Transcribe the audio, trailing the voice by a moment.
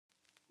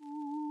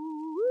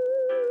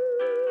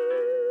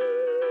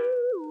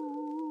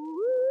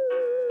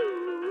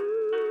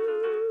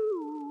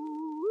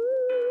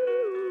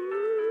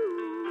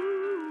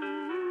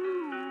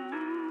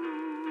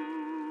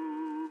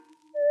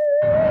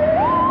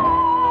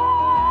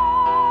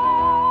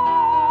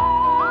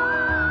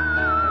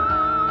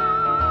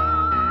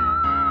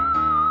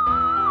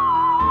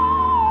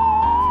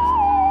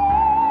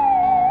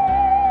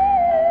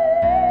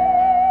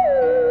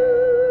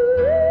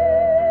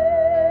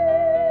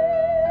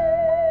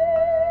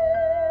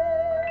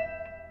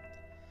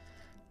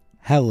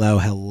Hello,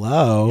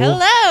 hello.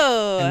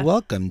 Hello. And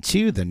welcome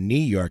to the New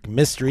York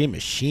Mystery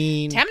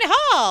Machine. Tammany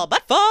Hall,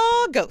 but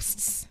for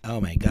ghosts.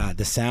 Oh my God,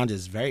 the sound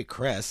is very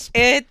crisp.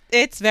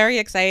 It's very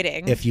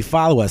exciting. If you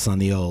follow us on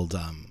the old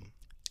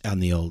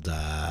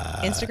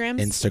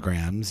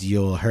Instagrams,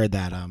 you'll heard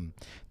that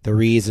the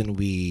reason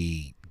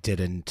we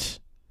didn't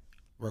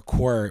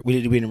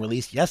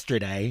release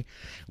yesterday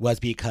was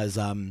because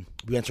we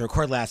went to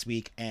record last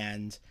week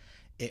and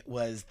it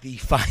was the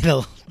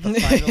final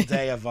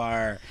day of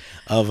our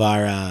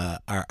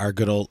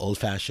good old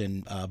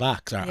fashioned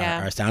box.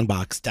 Our sound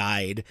box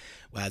died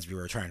as we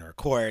were trying to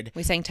record.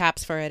 We sang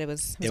taps for it. It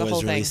was a whole a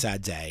really thing.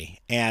 sad day,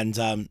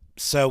 and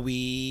so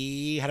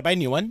we had to buy a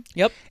new one.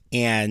 Yep.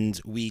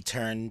 And we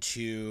turned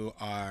to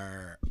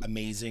our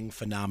amazing,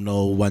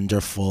 phenomenal,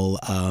 wonderful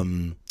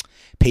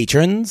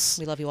patrons.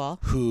 We love you all.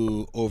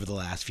 Who over the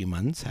last few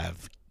months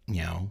have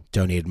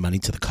donated money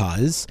to the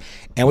cause,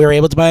 and we were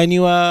able to buy a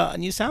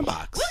new sound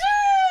box. Woo!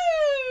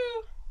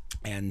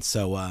 And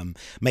so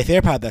my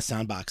favorite part of that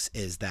sound box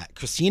is that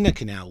Christina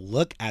can now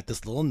look at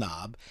this little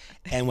knob,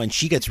 and when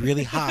she gets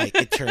really high,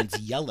 it turns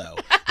yellow.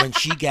 When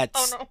she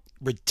gets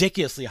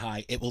ridiculously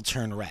high, it will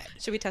turn red.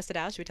 Should we test it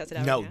out?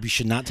 No, we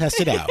should not test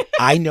it out.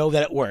 I know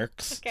that it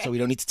works, so we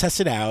don't need to test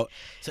it out.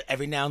 So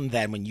every now and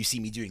then, when you see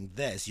me doing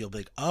this, you'll be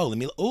like, "Oh,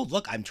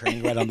 look, I'm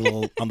turning red on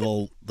the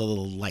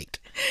little light."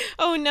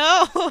 Oh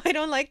no, I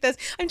don't like this.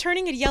 I'm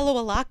turning it yellow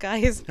a lot,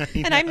 guys,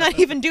 and I'm not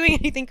even doing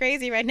anything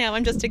crazy right now.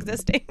 I'm just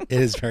existing. It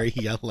is very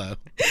yellow,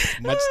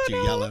 much too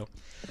yellow.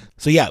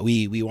 So yeah,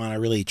 we want to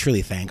really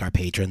truly thank our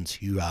patrons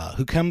who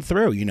come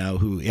through,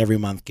 who every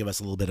month give us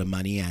a little bit of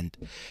money, and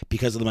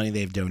because of the money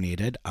they've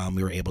donated,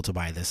 we were able to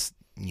buy this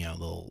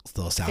little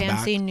sound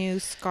fancy back. new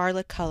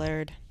scarlet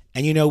colored.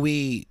 And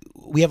we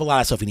have a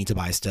lot of stuff we need to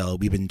buy still.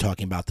 We've been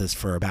talking about this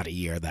for about a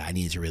year, that I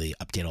needed to really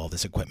update all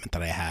this equipment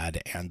that I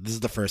had, and this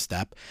is the first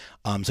step.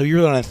 So we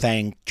really want to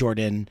thank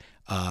Jordan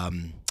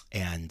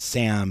and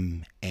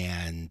Sam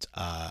and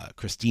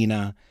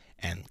Christina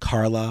and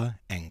Carla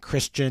and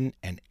Christian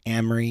and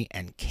Amory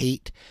and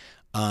Kate.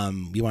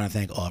 We want to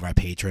thank all of our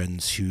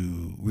patrons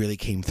who really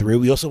came through.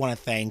 We also want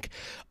to thank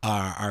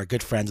our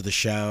good friends of the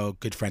show,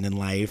 good friend in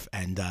life,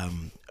 and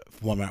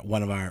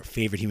one of our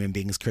favorite human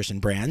beings, Christian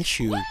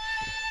Branch,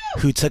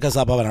 who took us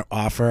up on our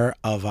offer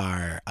of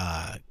our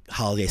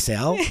holiday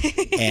sale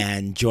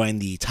and joined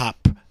the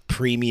top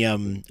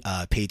premium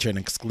patron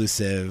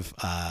exclusive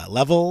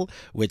level,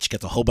 which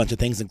gets a whole bunch of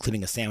things,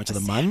 including a sandwich of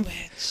the month,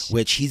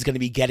 which he's going to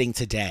be getting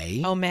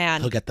today. Oh man,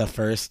 he'll get the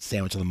first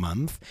sandwich of the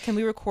month. Can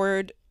we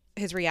record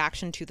his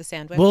reaction to the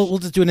sandwich? We'll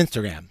just do an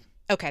Instagram.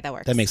 Okay, that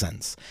works. That makes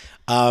sense.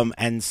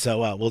 And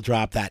so we'll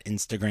drop that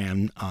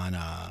Instagram on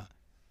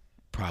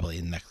probably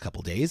in the next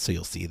couple days, so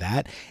you'll see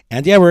that.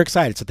 And yeah, we're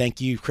excited. So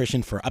thank you,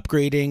 Christian, for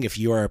upgrading. If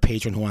you are a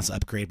patron who wants to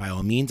upgrade, by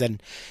all means.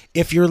 And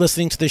if you're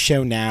listening to the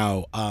show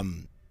now,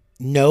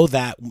 know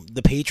that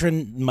the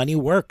patron money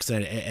works,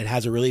 and it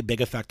has a really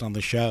big effect on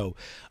the show.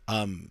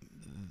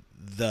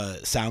 The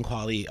sound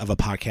quality of a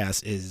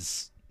podcast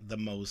is the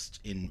most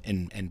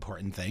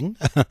important thing.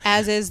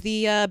 As is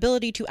the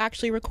ability to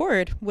actually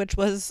record, which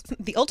was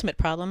the ultimate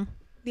problem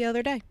the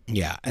other day.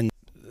 Yeah, and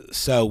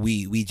so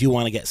we do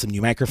want to get some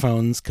new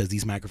microphones, because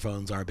these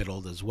microphones are a bit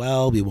old as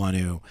well. We want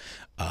to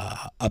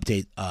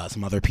update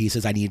some other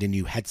pieces. I need a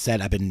new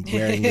headset. I've been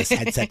wearing this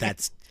headset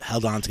that's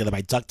held on together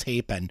by duct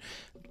tape and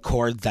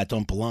cords that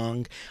don't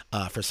belong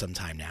for some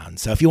time now. And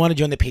so if you want to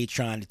join the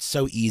Patreon, it's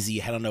so easy.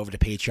 Head on over to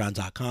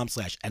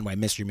patreon.com/NY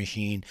Mystery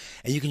Machine,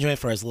 and you can join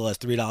for as little as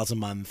 $3 a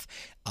month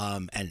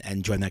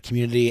and join that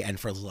community. And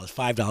for as little as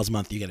 $5 a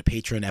month, you get a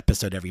Patreon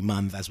episode every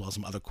month, as well as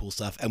some other cool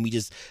stuff. And we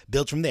just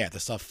build from there.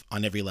 The stuff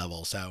on every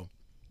level. So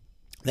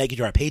thank you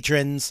to our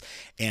patrons,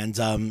 and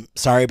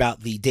sorry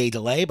about the day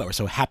delay, but we're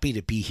so happy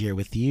to be here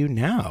with you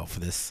now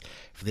for this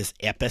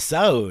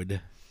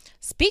episode.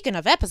 Speaking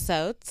of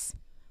episodes,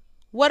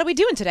 what are we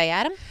doing today,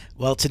 Adam?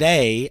 Well,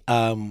 today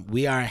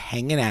we are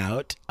hanging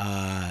out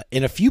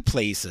in a few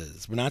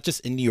places. We're not just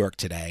in New York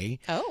today.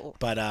 Oh.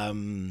 But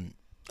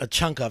a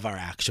chunk of our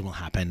action will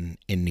happen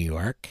in New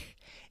York.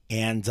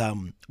 And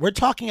we're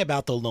talking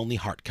about the Lonely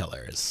Heart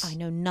Killers. I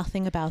know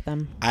nothing about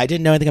them. I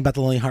didn't know anything about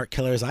the Lonely Heart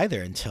Killers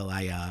either until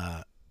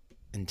I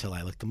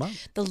looked them up.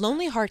 The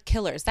Lonely Heart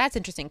Killers. That's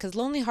interesting, because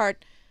Lonely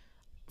Heart,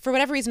 for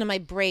whatever reason in my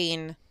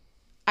brain,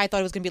 I thought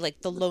it was going to be like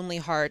the Lonely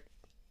Heart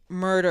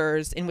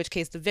murders, in which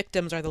case the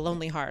victims are the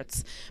Lonely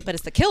Hearts, but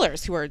it's the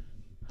killers who are...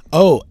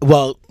 Oh,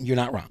 well, you're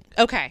not wrong.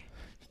 Okay.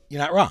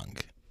 You're not wrong.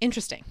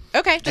 Interesting.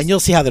 Okay. And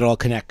you'll see how that all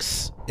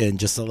connects in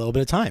just a little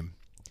bit of time.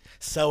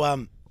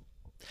 So,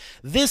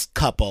 this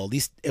couple,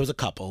 it was a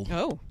couple.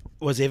 Oh.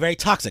 Was a very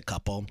toxic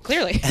couple.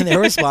 Clearly. And they're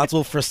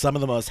responsible for some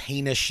of the most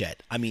heinous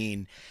shit. I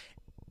mean,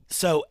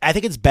 so I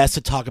think it's best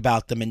to talk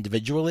about them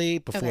individually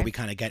before we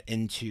kind of get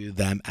into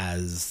them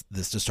as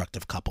this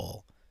destructive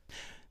couple.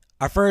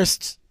 Our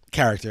first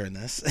character in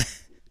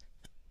this,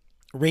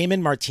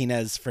 Raymond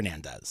Martinez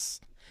Fernandez.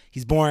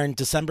 He's born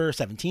December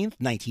 17th,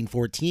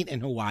 1914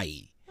 in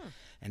Hawaii.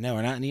 And no,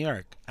 we're not in New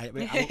York.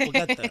 We'll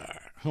get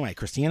there. Who am I,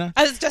 Christina?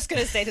 I was just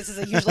going to say this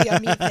is usually a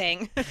me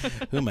thing.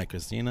 Who am I,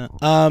 Christina?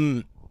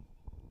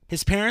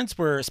 His parents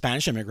were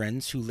Spanish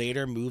immigrants who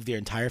later moved their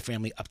entire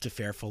family up to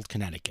Fairfield,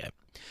 Connecticut.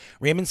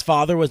 Raymond's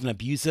father was an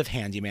abusive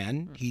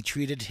handyman. He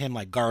treated him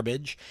like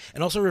garbage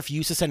and also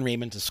refused to send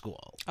Raymond to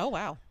school. Oh,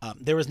 wow.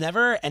 There was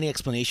never any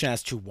explanation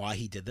as to why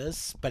he did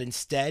this, but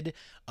instead,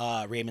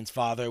 Raymond's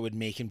father would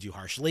make him do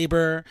harsh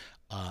labor,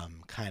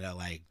 kind of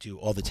like do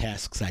all the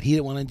tasks that he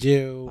didn't want to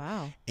do.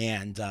 Wow.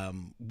 And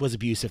was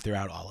abusive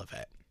throughout all of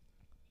it.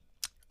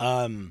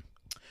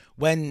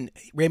 When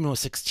Raymond was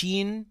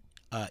 16,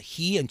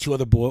 he and two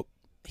other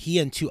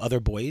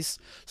boys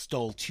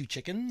stole two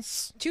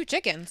chickens. Two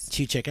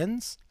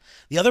chickens.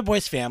 The other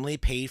boy's family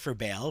paid for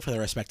bail for their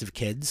respective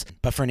kids,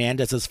 but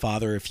Fernandez's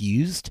father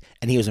refused,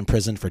 and he was in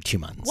prison for 2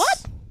 months.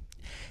 What?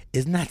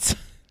 Isn't that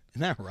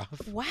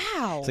rough?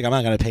 Wow. It's like, I'm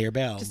not going to pay your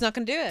bail. Just not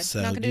going to do it.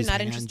 So not going to do it. Not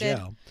hang in interested.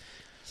 jail.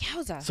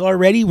 Yowza. So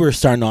already we're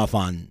starting off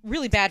on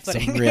really bad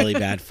footing. some really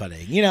bad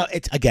footing. You know,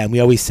 it's, again, we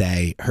always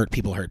say hurt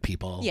people.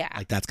 Yeah.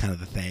 Like, that's kind of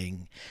the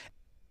thing.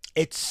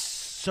 It's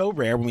so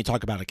rare when we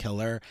talk about a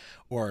killer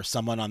or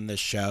someone on this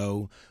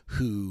show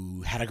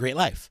who had a great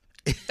life.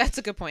 That's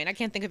a good point. I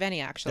can't think of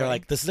any, actually. They're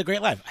like, this is a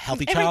great life,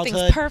 healthy Everything's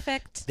childhood.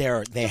 Perfect. They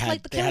Just had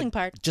like the they killing had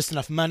part. just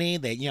enough money.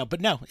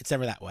 But no, it's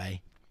never that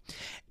way.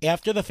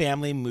 After the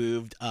family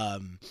moved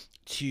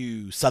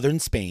to southern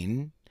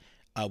Spain,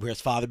 where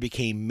his father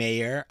became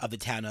mayor of the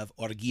town of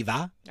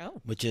Orgiva,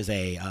 which is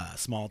a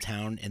small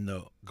town in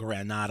the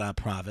Granada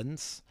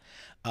province.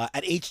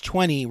 At age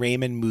 20,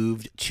 Raymond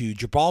moved to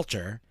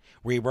Gibraltar,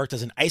 where he worked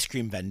as an ice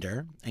cream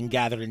vendor and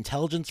gathered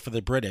intelligence for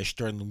the British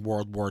during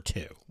World War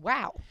II.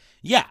 Wow.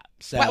 Yeah.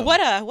 So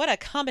What a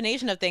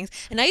combination of things.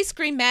 An ice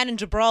cream man in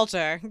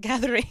Gibraltar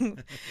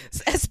gathering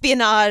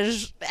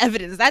espionage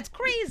evidence. That's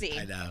crazy.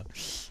 I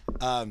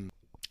know.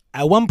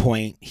 At one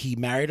point, he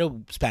married a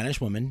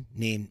Spanish woman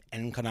named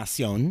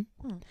Encarnacion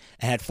and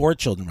had 4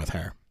 children with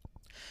her.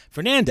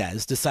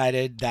 Fernandez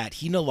decided that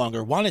he no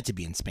longer wanted to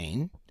be in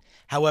Spain.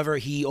 However,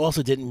 he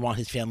also didn't want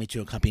his family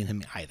to accompany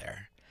him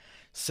either.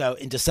 So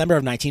in December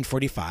of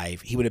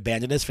 1945, he would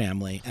abandon his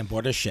family and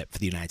board a ship for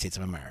the United States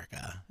of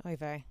America. Oy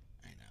vey.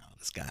 I know,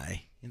 this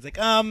guy. He's like,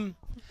 I'm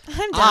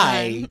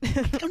done.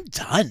 I'm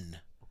done.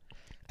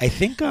 I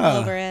think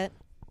Over it.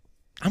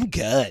 I'm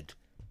good.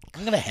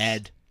 I'm gonna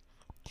head.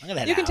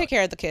 You can take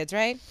care of the kids,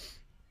 right?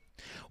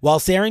 While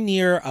sailing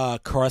near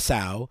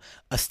Curacao,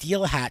 a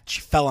steel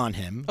hatch fell on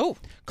him,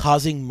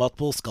 causing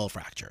multiple skull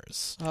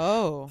fractures.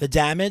 Oh. The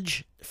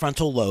damaged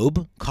frontal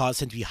lobe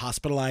caused him to be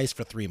hospitalized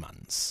for 3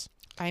 months.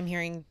 I'm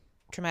hearing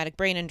traumatic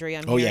brain injury.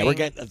 Yeah, we're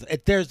getting.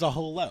 There's the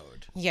whole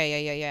load.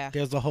 Yeah.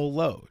 There's the whole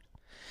load.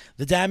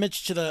 The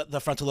damage to the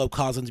frontal lobe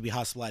caused him to be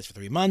hospitalized for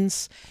 3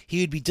 months.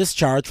 He would be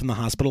discharged from the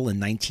hospital in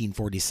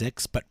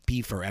 1946, but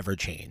be forever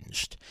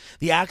changed.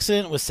 The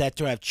accident was said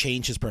to have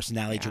changed his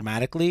personality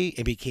dramatically.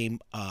 It became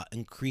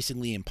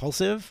increasingly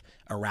impulsive,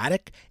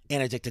 erratic,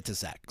 and addicted to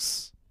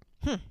sex.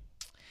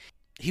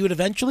 He would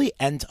eventually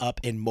end up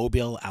in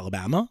Mobile,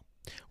 Alabama,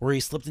 where he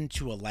slipped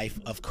into a life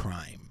of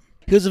crime.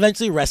 He was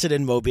eventually arrested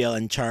in Mobile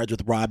and charged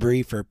with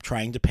robbery for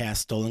trying to pass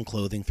stolen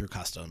clothing through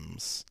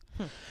customs.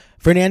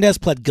 Fernandez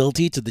pled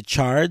guilty to the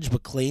charge,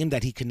 but claimed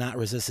that he could not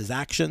resist his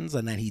actions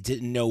and that he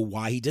didn't know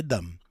why he did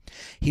them.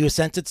 He was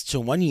sentenced to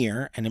 1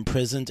 year and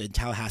imprisoned in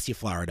Tallahassee,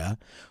 Florida,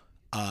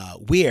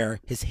 where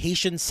his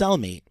Haitian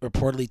cellmate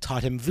reportedly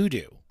taught him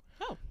voodoo,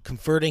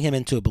 converting him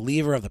into a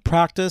believer of the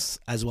practice,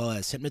 as well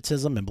as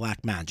hypnotism and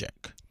black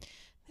magic.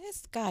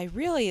 This guy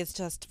really is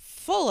just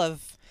full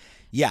of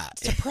Yeah.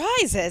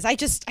 surprises. I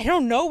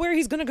don't know where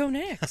he's going to go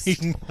next.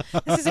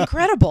 This is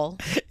incredible.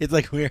 It's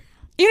like weird.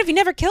 Even if he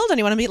never killed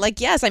anyone, I'd be like,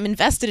 yes, I'm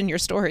invested in your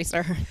story,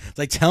 sir. It's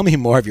like, tell me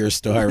more of your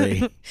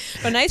story.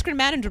 An ice cream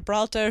man in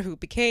Gibraltar who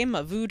became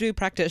a voodoo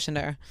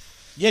practitioner.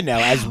 You know,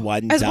 as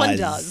one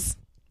does.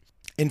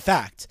 In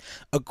fact,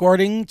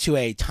 according to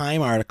a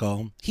Time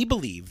article, he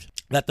believed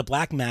that the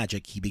black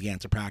magic he began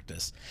to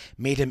practice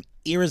made him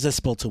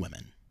irresistible to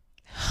women.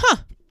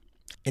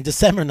 In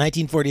December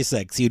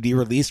 1946, he would be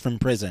released from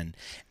prison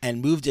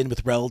and moved in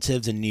with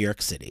relatives in New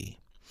York City.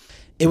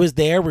 It was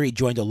there where he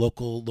joined a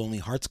local Lonely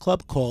Hearts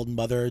Club called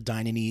Mother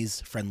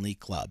Dinaney's Friendly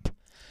Club.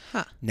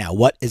 Now,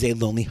 what is a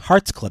Lonely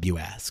Hearts Club, you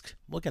ask?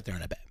 We'll get there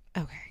in a bit.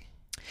 Okay.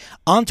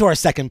 On to our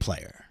second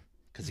player.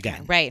 Because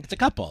again, it's a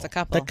couple. It's a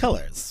couple. The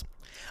killers.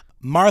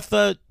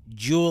 Martha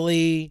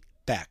Julie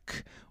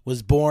Beck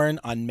was born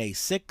on May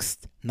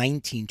 6th,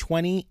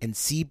 1920 in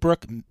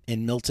Seabrook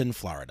in Milton,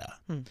 Florida.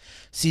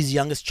 She's the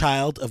youngest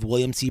child of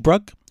William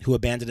Seabrook, who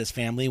abandoned his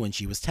family when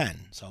she was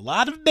 10. So a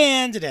lot of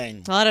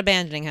abandoning. A lot of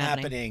abandoning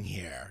happening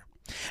Here.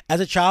 As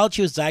a child,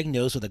 she was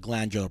diagnosed with a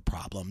glandular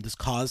problem. This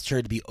caused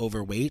her to be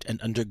overweight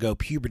and undergo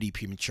puberty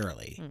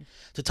prematurely.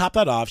 To top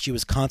that off, she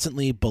was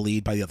constantly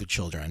bullied by the other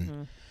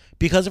children.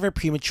 Because of her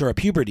premature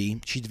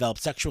puberty, she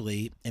developed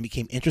sexually and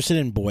became interested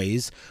in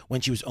boys when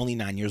she was only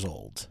 9 years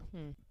old.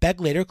 Beck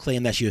later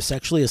claimed that she was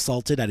sexually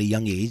assaulted at a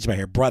young age by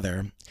her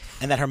brother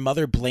and that her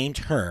mother blamed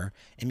her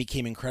and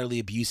became incredibly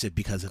abusive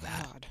because of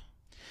that.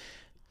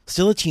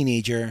 Still a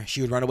teenager,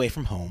 she would run away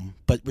from home,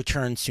 but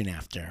returned soon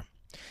after.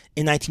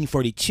 In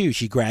 1942,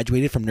 she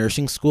graduated from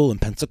nursing school in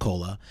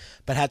Pensacola,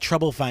 but had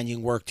trouble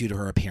finding work due to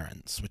her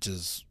appearance, which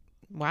is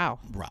Wow.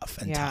 rough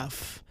and Yeah.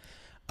 tough.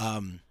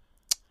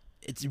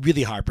 It's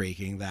really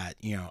heartbreaking that,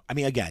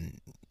 again,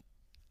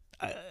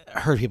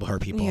 hurt people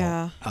hurt people.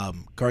 Yeah.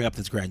 Growing up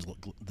with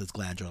this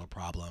glandular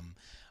problem,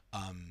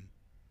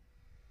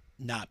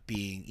 not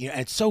being, and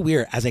it's so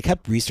weird. As I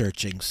kept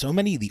researching, so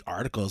many of the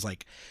articles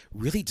like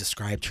really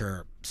described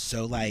her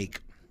so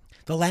like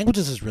the language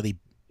is just really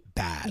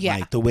bad. Yeah.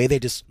 Like the way they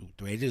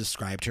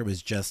described her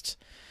was just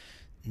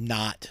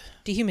not.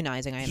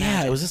 Dehumanizing, I imagine.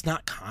 Yeah, it was just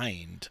not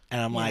kind.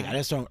 And I'm like, Yeah. I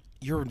just don't.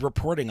 You're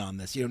reporting on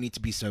this. You don't need to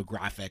be so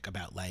graphic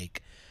about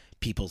like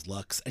people's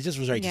looks. It just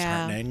was very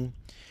Yeah. disheartening,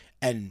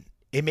 and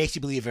it makes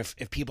you believe if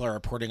people are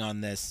reporting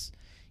on this,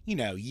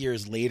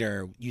 years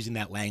later using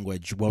that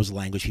language, what was the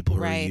language people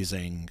were Right.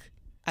 using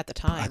At the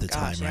time. at the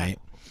Gosh, time, yeah. right?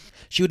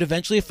 She would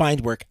eventually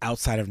find work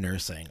outside of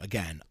nursing.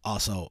 Again,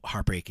 also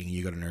heartbreaking.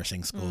 You go to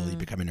nursing school, you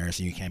become a nurse,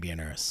 and you can't be a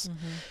nurse.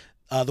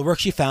 The work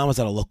she found was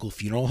at a local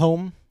funeral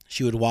home.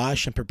 She would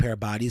wash and prepare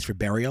bodies for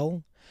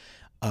burial.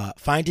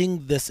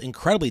 Finding this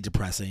incredibly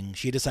depressing,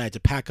 she decided to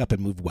pack up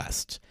and move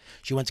west.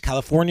 She went to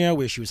California,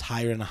 where she was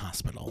hired in a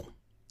hospital.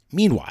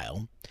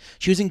 Meanwhile,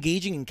 she was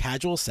engaging in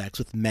casual sex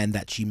with men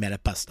that she met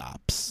at bus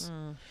stops.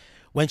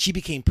 When she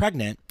became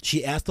pregnant,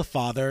 she asked the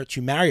father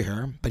to marry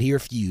her, but he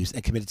refused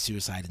and committed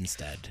suicide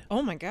instead.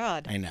 Oh my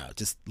God. I know,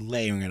 just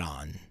layering it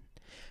on.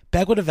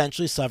 Beck would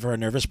eventually suffer a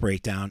nervous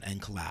breakdown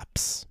and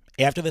collapse.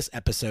 After this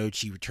episode,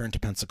 she returned to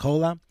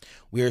Pensacola,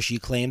 where she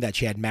claimed that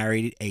she had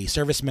married a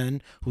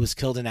serviceman who was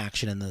killed in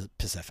action in the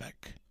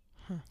Pacific.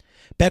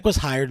 Beck was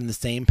hired in the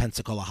same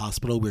Pensacola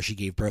hospital where she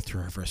gave birth to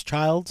her first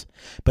child,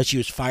 but she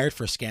was fired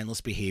for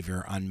scandalous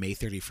behavior on May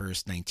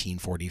 31st,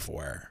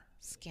 1944.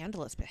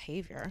 Scandalous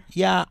behavior.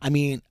 Yeah, I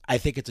mean, I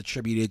think it's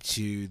attributed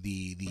to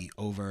the the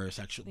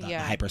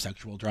Yeah.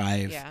 hypersexual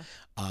drive. Yeah.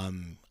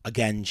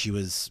 Again, she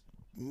was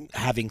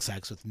having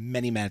sex with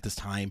many men at this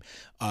time.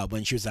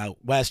 When she was out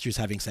west, she was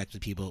having sex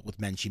with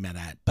men she met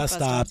at bus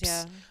stops.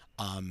 Yeah.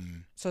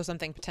 So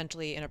something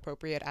potentially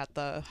inappropriate at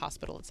the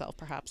hospital itself,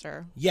 perhaps,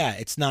 or Yeah,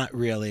 it's not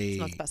really. it's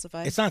not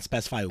specified. It's not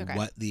specified Okay.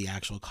 what the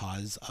actual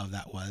cause of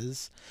that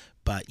was,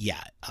 but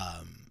yeah,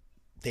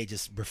 they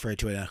just referred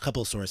to it in a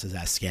couple of sources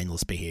as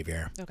scandalous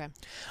behavior. Okay.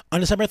 On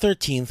December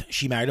 13th,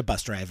 she married a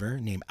bus driver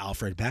named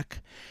Alfred Beck,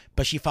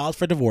 but she filed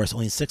for divorce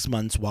only 6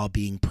 months while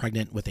being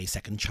pregnant with a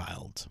second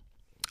child.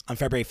 On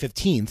February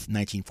 15th,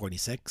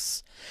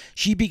 1946,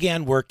 she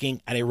began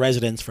working at a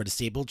residence for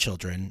disabled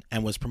children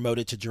and was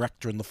promoted to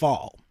director in the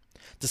fall.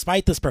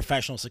 Despite this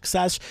professional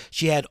success,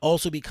 she had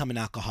also become an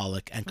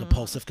alcoholic and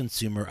compulsive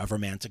consumer of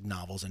romantic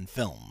novels and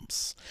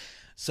films.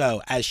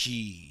 So, as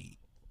she,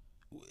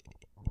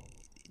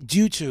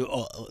 due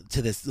to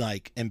this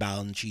like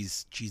imbalance,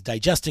 she's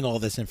digesting all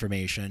this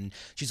information.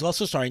 She's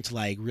also starting to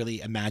like really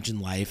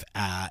imagine life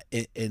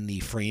in the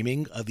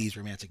framing of these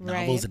romantic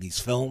novels Right. and these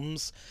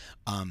films.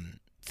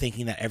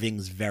 Thinking that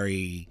everything's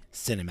very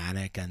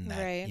cinematic and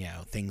that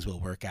Right. things will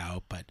work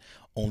out, but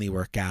only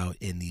work out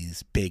in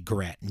these big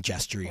grand and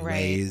gesturing Right.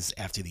 ways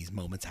after these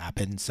moments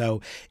happen. So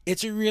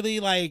it's a really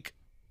like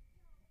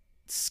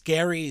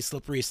scary,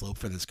 slippery slope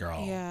for this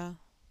girl. Yeah.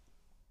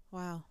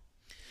 Wow.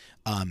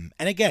 And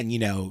again,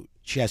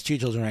 she has 2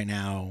 children right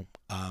now.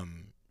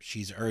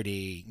 She's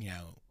already,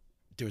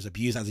 there was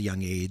abuse as a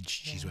young age.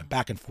 She's went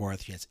back and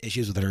forth. She has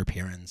issues with her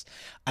appearance.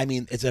 I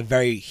mean, it's a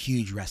very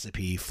huge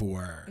recipe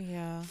for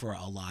Yeah.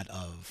 a lot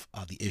of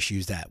the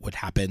issues that would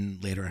happen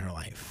later in her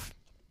life.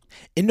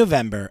 In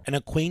November, an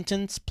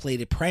acquaintance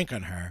played a prank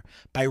on her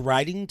by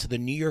writing to the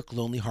New York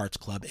Lonely Hearts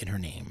Club in her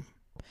name.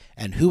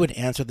 And who would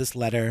answer this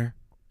letter?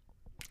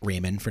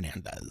 Raymond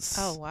Fernandez.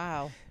 Oh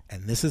wow.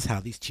 And this is how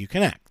these two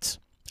connect.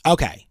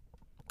 Okay,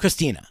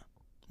 Christina,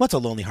 what's a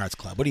Lonely Hearts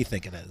Club? What do you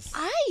think it is?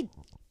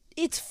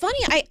 It's funny.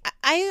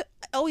 I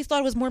always thought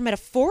it was more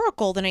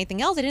metaphorical than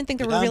anything else. I didn't think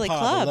there were I'm really part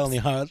of the clubs. Lonely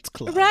Hearts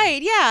Club.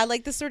 Right. Yeah.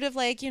 Like this sort of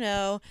like,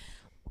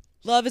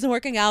 love isn't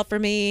working out for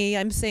me.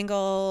 I'm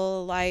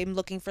single. I'm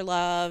looking for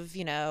love.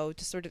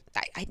 Just sort of.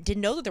 I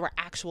didn't know that there were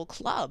actual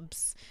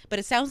clubs, but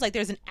it sounds like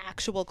there's an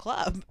actual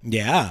club.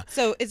 Yeah.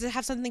 So does it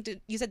have something to?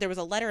 You said there was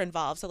a letter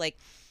involved. So like,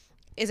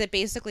 is it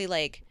basically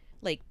like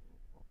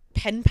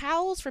pen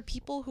pals for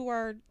people who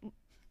are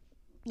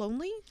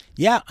lonely?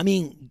 Yeah, I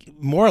mean,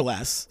 more or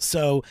less.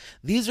 So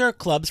these are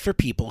clubs for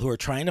people who are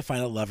trying to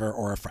find a lover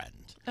or a friend.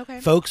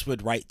 Okay. Folks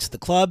would write to the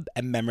club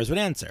and members would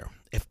answer.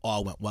 If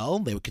all went well,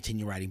 they would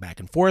continue writing back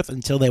and forth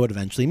until they would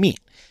eventually meet.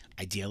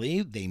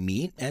 Ideally, they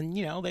meet and,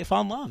 they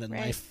fall in love and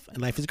Right.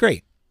 life is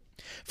great.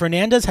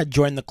 Fernandez had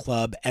joined the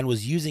club and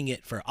was using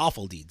it for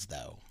awful deeds,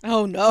 though.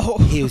 Oh no.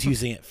 He was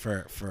using it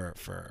for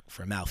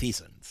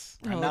malfeasance.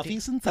 Oh,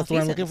 Malfeasance? That's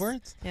what I'm looking for?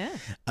 Yeah.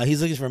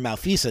 He's looking for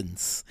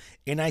malfeasance.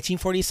 In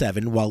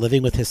 1947, while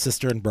living with his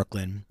sister in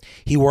Brooklyn,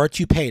 he wore a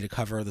toupee to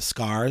cover the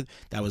scar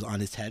that was on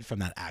his head from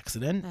that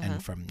accident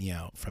and from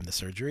the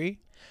surgery.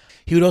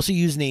 He would also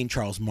use the name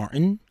Charles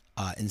Martin,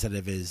 instead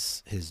of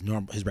his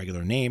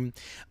regular name,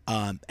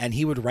 and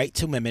he would write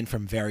to women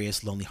from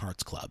various Lonely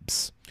Hearts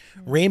clubs.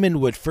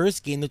 Raymond would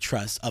first gain the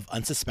trust of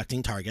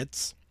unsuspecting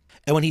targets,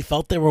 and when he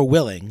felt they were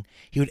willing,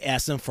 he would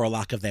ask them for a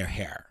lock of their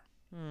hair.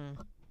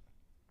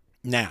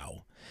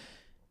 Now,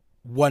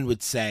 one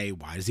would say,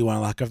 why does he want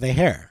a lock of their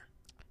hair?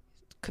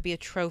 Could be a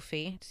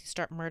trophy. Does he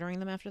start murdering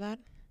them after that?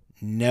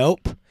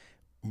 Nope.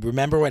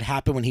 Remember what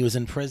happened when he was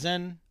in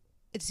prison?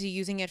 Is he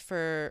using it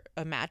for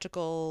a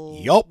magical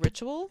Yup.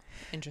 ritual?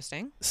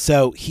 Interesting.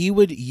 So he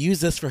would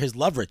use this for his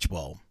love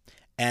ritual.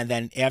 And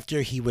then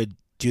after he would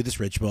do this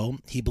ritual,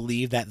 he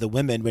believed that the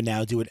women would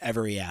now do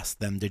whatever he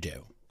asked them to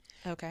do.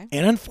 Okay.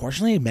 And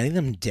unfortunately, many of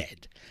them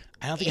did.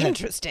 I don't think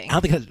Interesting. I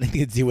don't think it had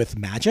anything to do with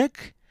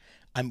magic.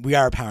 We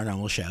are a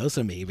paranormal show,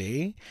 so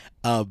maybe.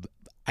 I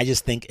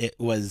just think it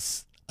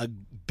was a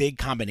big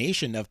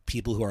combination of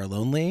people who are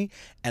lonely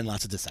and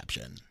lots of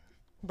deception.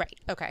 Right.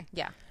 Okay.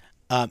 Yeah.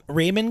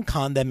 Raymond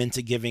conned them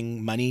into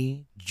giving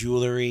money,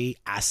 jewelry,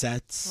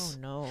 assets. Oh,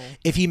 no.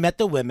 If he met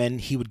the women,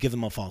 he would give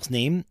them a false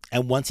name.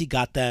 And once he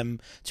got them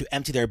to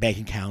empty their bank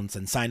accounts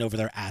and sign over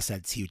their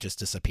assets, he would just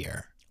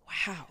disappear.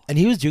 Wow. And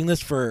he was doing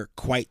this for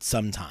quite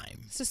some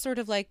time. This is sort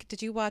of like,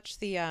 did you watch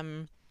the,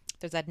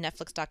 there's that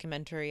Netflix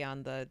documentary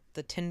on the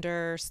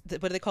Tinder,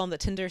 what do they call him? The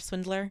Tinder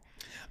swindler?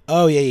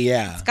 Oh,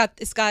 yeah.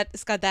 It's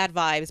got that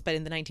vibes, but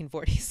in the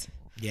 1940s.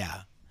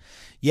 Yeah.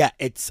 Yeah,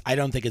 I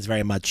don't think it's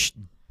very much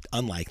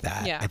unlike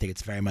that. Yeah. I think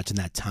it's very much in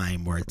that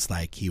time where it's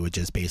like he would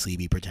just basically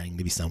be pretending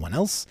to be someone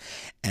else,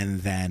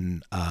 and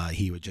then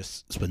he would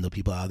just swindle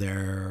people out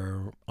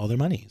of all their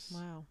monies.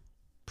 Wow.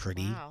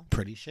 Pretty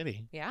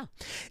shitty. Yeah.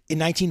 In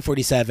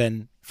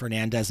 1947,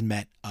 Fernandez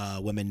met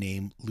a woman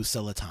named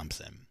Lucilla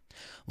Thompson.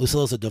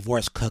 Lucilla's a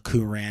divorced cook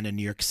who ran a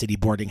New York City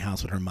boarding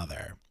house with her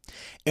mother.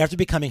 After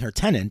becoming her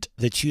tenant,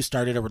 the two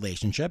started a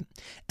relationship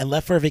and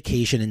left for a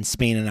vacation in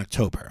Spain in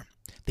October.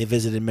 They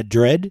visited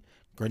Madrid,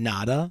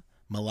 Granada,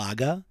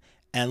 Malaga,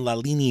 and La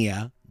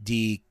Línea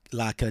de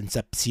la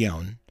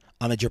Concepción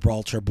on the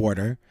Gibraltar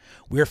border,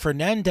 where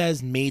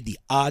Fernandez made the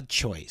odd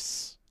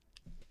choice.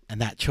 And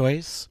that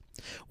choice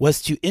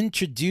was to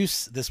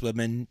introduce this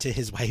woman to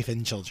his wife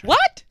and children.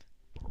 What?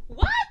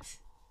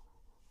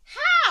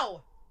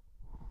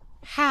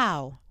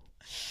 How?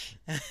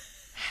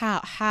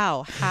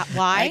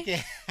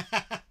 Why?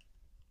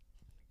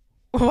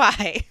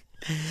 Why?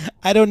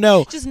 I don't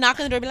know. Just knock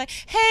on the door and be like,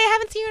 hey, I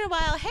haven't seen you in a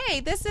while. Hey,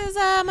 this is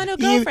my new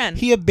girlfriend.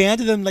 He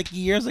abandoned them like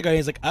years ago.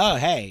 He's like, oh,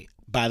 hey,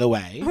 by the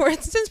way,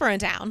 Since we're in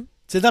town.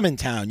 Since I'm in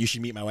town, you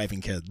should meet my wife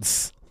and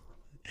kids.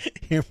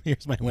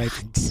 Here's my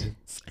wife and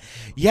kids.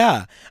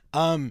 Yeah.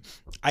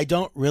 I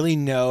don't really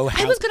know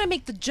how. I was going to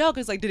make the joke.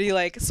 It's like, did he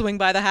like swing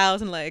by the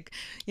house and like,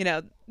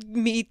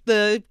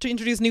 to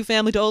introduce new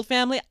family to old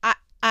family?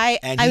 I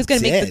was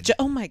going to make the joke.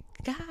 Oh my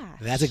gosh.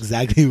 That's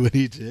exactly what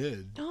he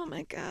did. Oh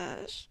my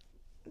gosh.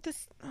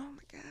 Oh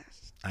my gosh.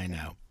 I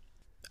know.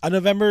 On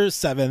November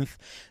 7th,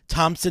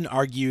 Thompson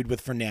argued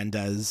with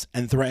Fernandez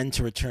and threatened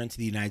to return to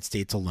the United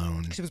States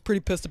alone. She was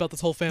pretty pissed about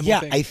this whole family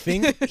thing. Yeah, I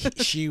think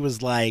she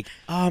was like,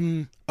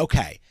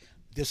 okay,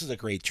 this is a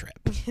great trip.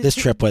 This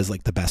trip was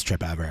like the best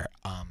trip ever.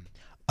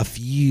 A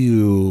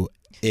few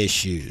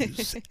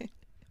issues.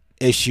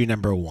 Issue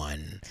number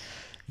 1,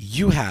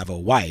 you have a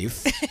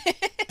wife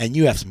and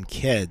you have some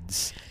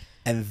kids,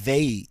 and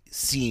they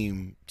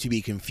seem to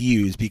be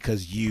confused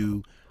because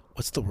you...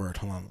 What's the word?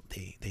 Hold on.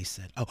 They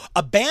said,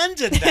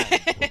 abandoned them.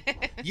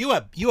 you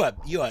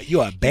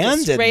abandoned them.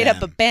 Straight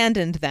up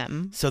abandoned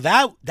them. So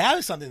that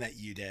was something that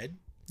you did.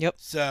 Yep.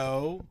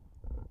 So,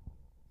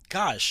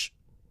 gosh,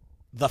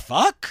 the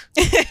fuck?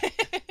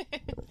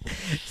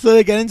 So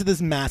they get into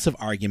this massive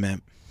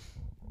argument,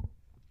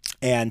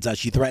 and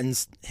she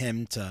threatens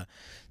him to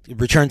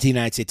return to the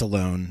United States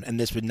alone, and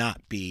this would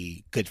not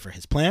be good for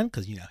his plan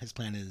because his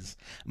plan is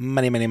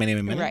money.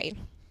 Right.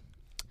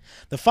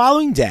 The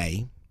following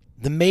day,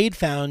 the maid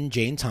found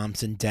Jane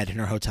Thompson dead in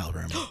her hotel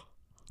room.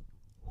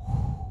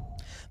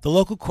 The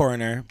local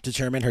coroner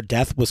determined her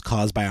death was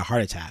caused by a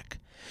heart attack.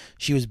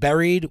 She was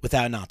buried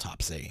without an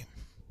autopsy.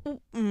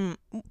 They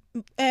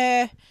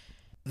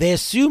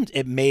assumed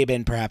it may have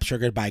been perhaps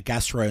triggered by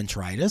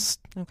gastroenteritis.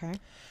 Okay.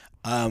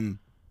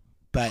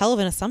 But hell of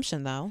an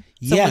assumption, though.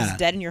 Yeah. Someone's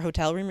dead in your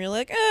hotel room. You're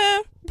like,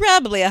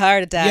 probably a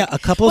heart attack. Yeah,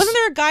 Wasn't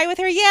there a guy with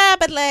her? Yeah,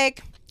 but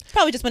like,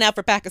 probably just went out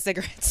for a pack of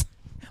cigarettes.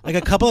 Like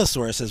a couple of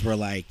sources were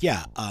like,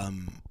 there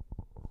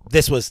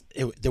was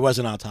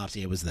an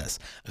autopsy. It was this.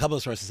 A couple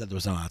of sources said there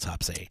was no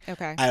autopsy.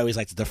 Okay. I always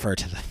like to defer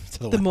to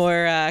the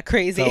more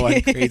crazy. The one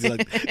crazy.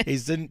 Like, they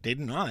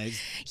didn't know.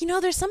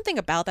 There's something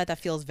about that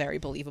feels very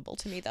believable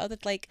to me, though.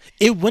 That like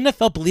it wouldn't have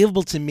felt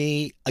believable to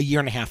me a year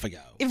and a half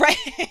ago. Right.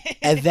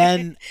 And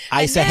then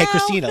I said, "Hey,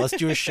 Christina, let's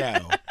do a show."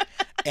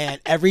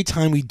 And every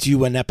time we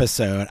do an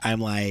episode,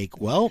 I'm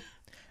like, "Well,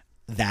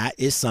 that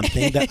is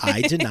something that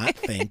I did not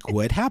think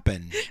would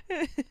happen."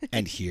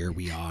 And here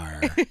we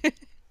are.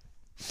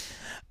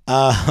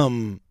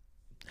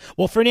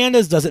 Well,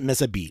 Fernandez doesn't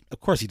miss a beat. Of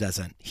course he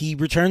doesn't. He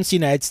returns to the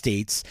United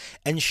States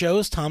and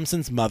shows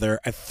Thompson's mother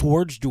a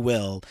forged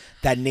will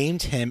that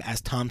named him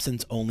as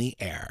Thompson's only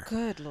heir,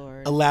 Good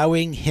Lord.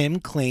 allowing him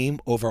claim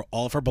over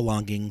all of her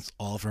belongings,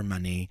 all of her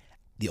money,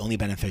 the only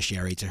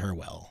beneficiary to her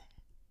will.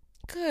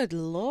 Good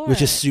Lord.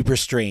 Which is super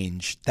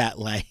strange that,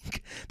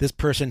 like, this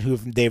person who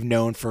they've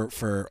known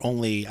for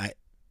only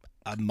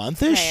a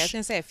monthish, Hey, I was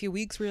gonna say a few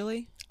weeks,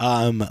 really.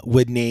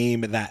 would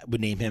name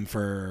him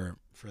for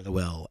the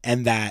will,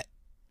 and that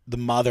the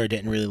mother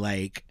didn't really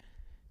like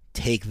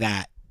take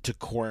that to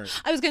court.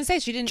 I was gonna say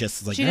she didn't.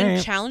 Just like, she didn't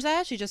 "Eh." challenge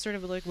that. She just sort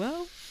of was like,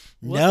 well,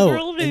 what's the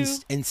girl No, to do?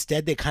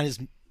 instead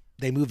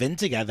they move in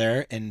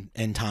together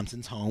in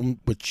Thompson's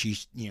home, which she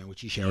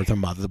shared with her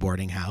mother, the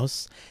boarding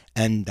house,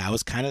 and that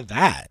was kind of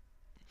that.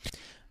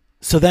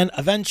 So then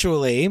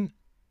eventually,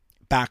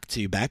 back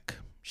to Beck,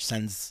 she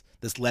sends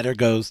this letter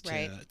goes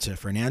to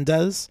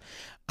Fernandez.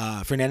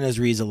 Fernandez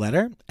reads a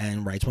letter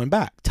and writes one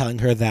back, telling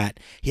her that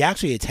he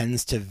actually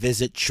intends to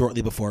visit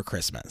shortly before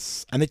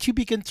Christmas, and the two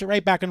begin to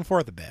write back and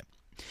forth a bit.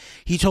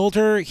 He told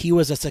her he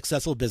was a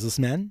successful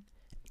businessman.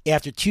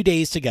 After 2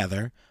 days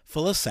together,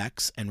 full of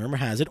sex and rumor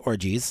has it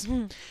orgies,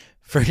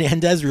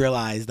 Fernandez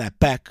realized that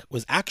Beck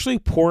was actually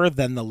poorer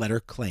than the letter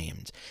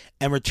claimed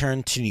and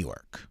returned to New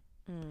York.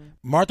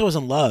 Martha was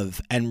in love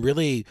and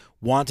really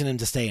wanted him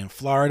to stay in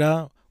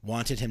Florida,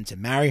 wanted him to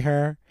marry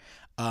her.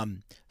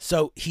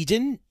 So he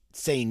didn't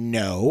say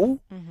no.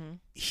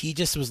 He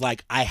just was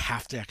like, I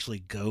have to actually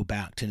go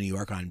back to New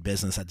York on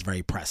business that's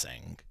very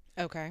pressing.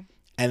 Okay.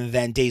 And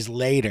then days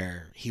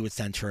later, he would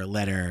send her a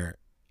letter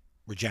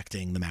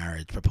rejecting the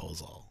marriage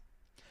proposal.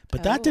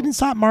 But that didn't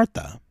stop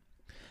Martha.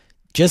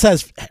 Just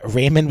as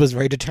Raymond was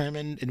very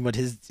determined in what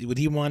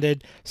he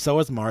wanted, so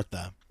was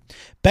Martha.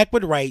 Beck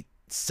would write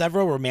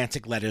several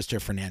romantic letters to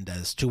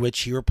Fernandez, to which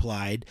he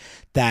replied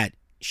that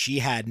she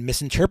had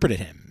misinterpreted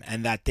him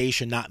and that they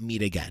should not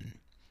meet again.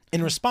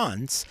 In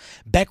response,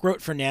 Beck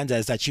wrote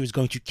Fernandez that she was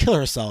going to kill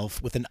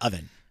herself with an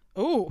oven.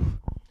 Ooh.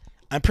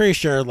 I'm pretty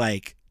sure,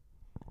 like,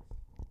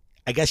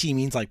 I guess she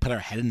means, like, put her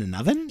head in an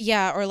oven?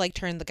 Yeah, or like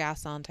turn the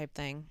gas on type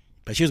thing.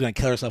 But she was going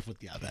to kill herself with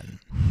the oven.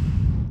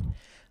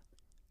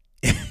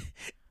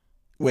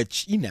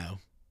 Which,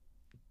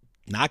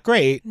 not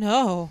great.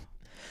 No.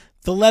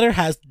 The letter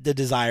has the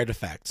desired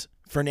effect.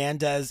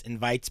 Fernandez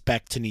invites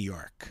Beck to New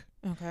York.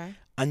 Okay.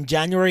 On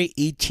January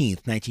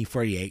 18th,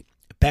 1948,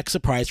 Beck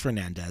surprised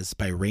Fernandez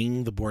by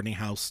ringing the boarding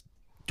house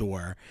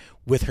door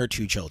with her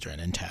 2 children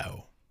in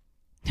tow.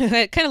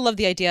 I kind of love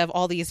the idea of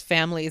all these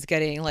families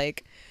getting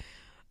like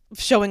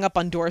showing up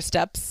on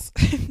doorsteps.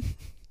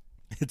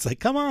 It's like,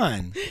 come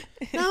on.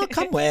 No,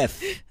 come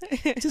with.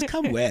 Just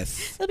come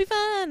with. It'll be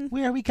fun.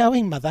 Where are we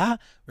going, Mother?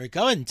 We're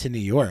going to New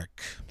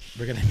York.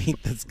 We're going to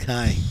meet this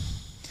guy.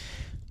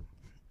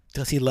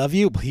 Does he love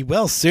you? He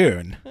will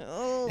soon.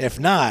 If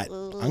not,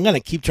 I'm going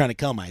to keep trying to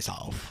kill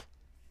myself.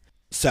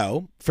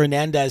 So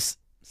Fernandez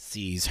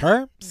sees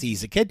her,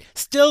 sees a kid,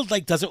 still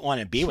like doesn't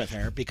want to be with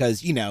her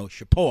because,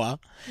 Chapoa.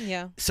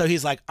 Yeah. So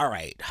he's like, all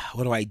right,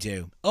 what do I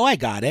do? Oh, I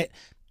got it.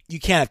 You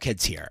can't have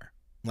kids here.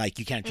 Like,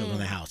 you can't have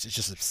children in the house. It's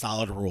just a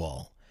solid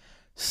rule.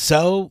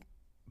 So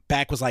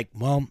Beck was like,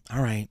 well,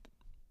 all right,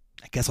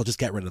 I guess I'll just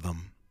get rid of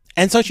them.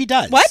 And so she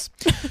does. What?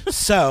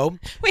 So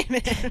Wait a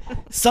minute.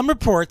 some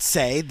reports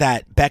say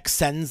that Beck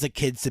sends the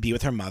kids to be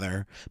with her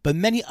mother, but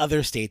many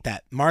others state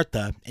that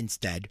Martha,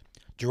 instead,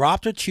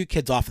 dropped her 2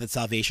 kids off at the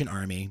Salvation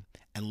Army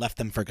and left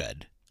them for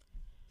good.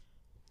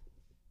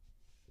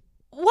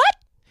 What?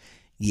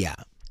 Yeah.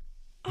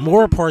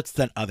 More reports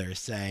than others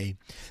say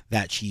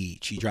that she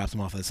drops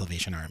them off at the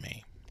Salvation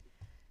Army.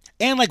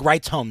 And, like,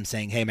 writes home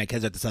saying, hey, my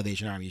kids are at the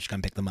Salvation Army. You should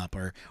come pick them up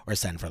or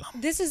send for them.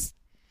 This is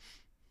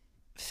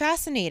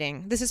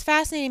fascinating. This is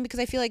fascinating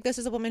because I feel like this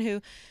is a woman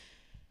who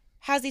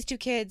has these 2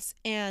 kids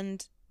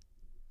and,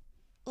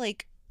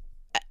 like,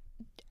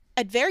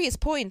 at various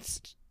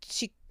points,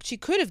 she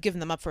could have given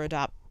them up for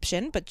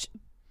adoption, but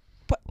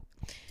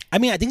I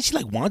mean, I think she,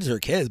 like, wanted her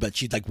kids, but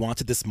she, like,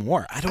 wanted this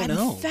more. I don't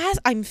know.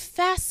 I'm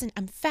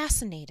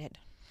fascinated.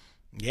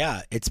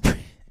 Yeah, it's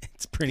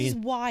pretty. It's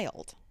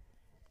wild.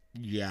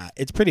 Yeah,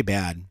 it's pretty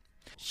bad.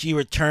 She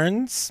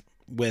returns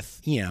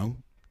with,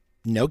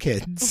 no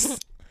kids.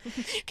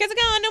 Kids are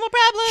gone, no more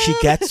problems. She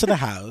gets to the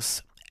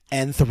house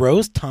and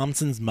throws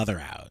Thompson's mother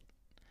out.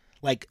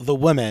 Like, the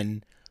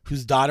woman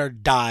whose daughter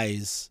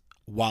dies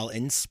while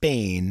in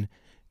Spain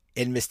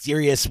in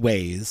mysterious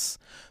ways,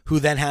 who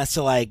then has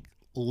to, like,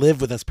 live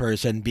with this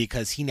person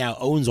because he now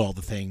owns all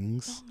the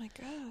things. Oh my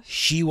gosh.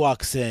 She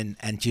walks in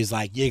and she's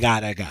like, you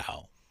gotta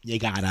go. You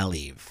gotta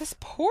leave. This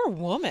poor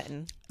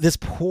woman. This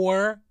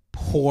poor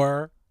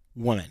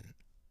woman.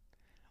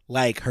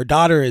 Like, her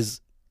daughter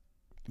is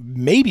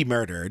maybe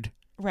murdered.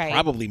 Right.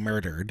 Probably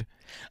murdered.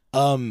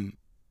 And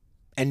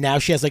now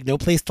she has, like, no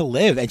place to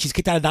live. And she's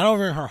kicked out of not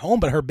only her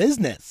home, but her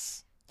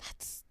business.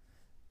 That's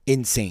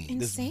Insane.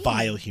 This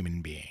vile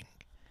human being.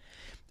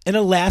 In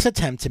a last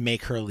attempt to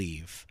make her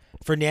leave,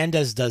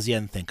 Fernandez does the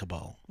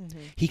unthinkable.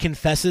 He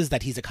confesses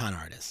that he's a con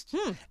artist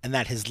and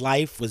that his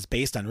life was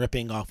based on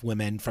ripping off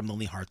women from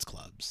Lonely Hearts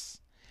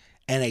Clubs.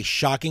 In a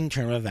shocking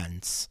turn of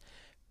events,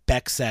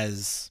 Beck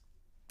says,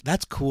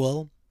 "That's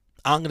cool.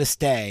 I'm going to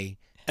stay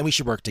and we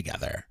should work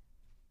together."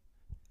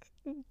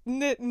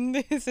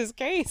 This is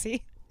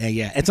crazy.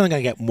 Yeah, it's only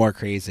going to get more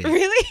crazy.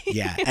 Really?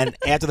 Yeah, and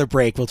after the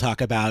break, we'll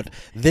talk about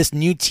this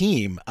new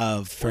team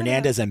of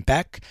Fernandez and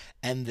Beck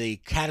and the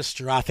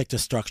catastrophic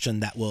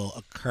destruction that will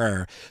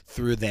occur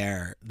through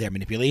their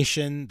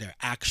manipulation, their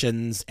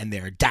actions, and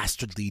their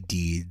dastardly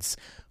deeds.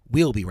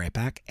 We'll be right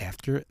back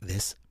after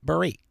this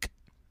break.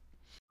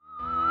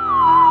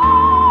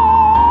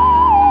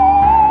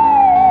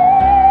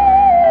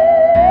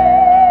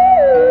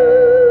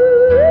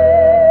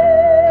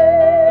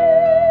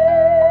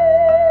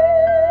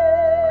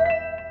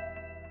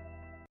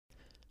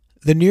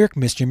 The New York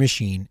Mystery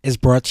Machine is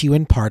brought to you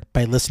in part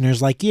by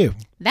listeners like you.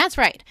 That's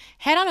right.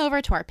 Head on over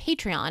to our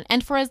Patreon,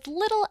 and for as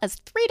little as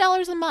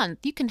 $3 a month,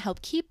 you can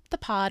help keep the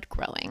pod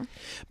growing.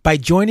 By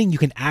joining, you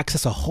can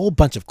access a whole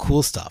bunch of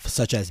cool stuff,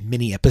 such as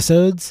mini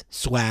episodes,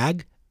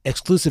 swag,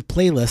 exclusive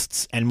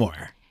playlists, and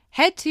more.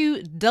 Head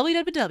to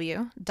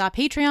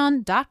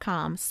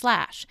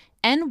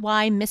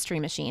www.patreon.com/NY Mystery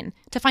Machine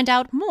to find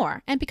out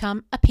more and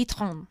become a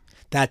patron.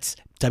 That's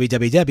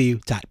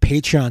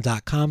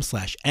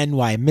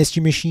www.patreon.com/NY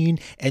Mystery Machine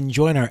and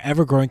join our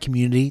ever-growing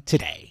community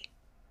today.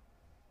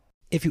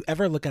 If you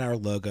ever look at our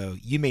logo,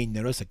 you may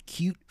notice a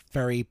cute,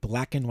 furry,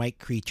 black and white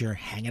creature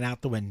hanging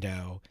out the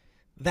window.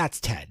 That's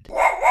Ted.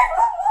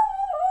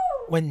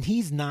 When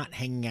he's not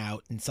hanging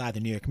out inside the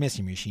New York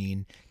Mystery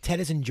Machine, Ted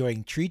is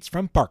enjoying treats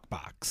from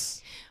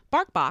BarkBox.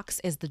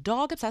 BarkBox is the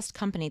dog-obsessed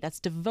company that's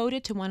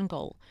devoted to one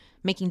goal,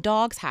 making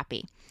dogs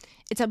happy.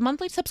 It's a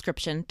monthly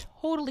subscription,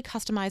 totally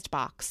customized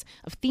box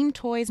of themed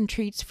toys and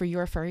treats for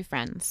your furry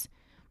friends.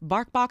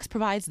 BarkBox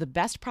provides the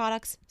best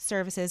products,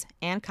 services,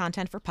 and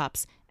content for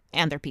pups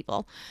and their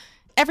people.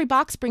 Every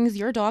box brings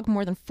your dog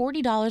more than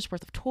 $40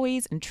 worth of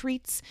toys and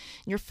treats.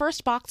 Your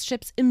first box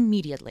ships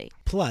immediately.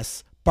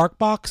 Plus,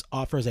 BarkBox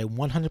offers a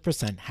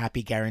 100%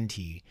 happy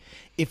guarantee.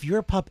 If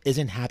your pup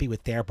isn't happy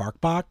with their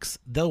BarkBox,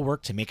 they'll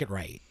work to make it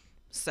right.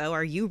 So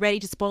are you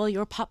ready to spoil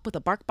your pup with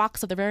a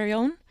BarkBox of their very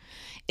own?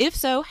 If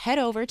so, head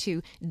over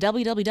to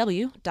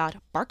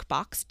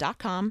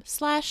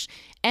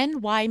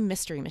www.barkbox.com/NY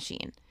Mystery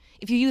Machine.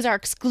 If you use our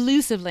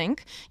exclusive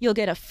link, you'll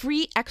get a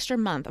free extra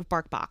month of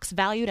BarkBox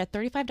valued at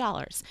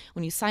 $35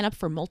 when you sign up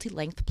for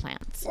multi-length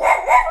plans.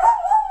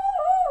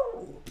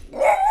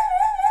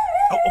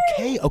 Oh,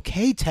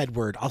 okay,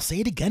 Tedward. I'll say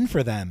it again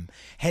for them.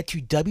 Head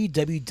to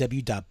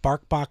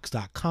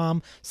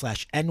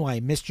www.barkbox.com/NY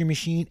Mystery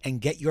Machine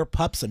and get your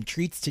pup some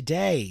treats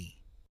today.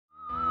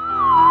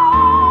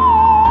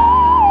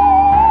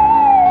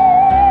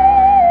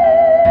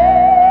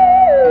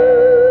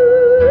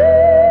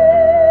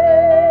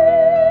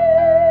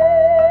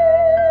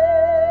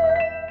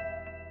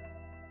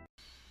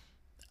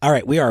 All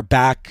right, we are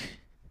back.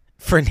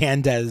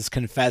 Fernandez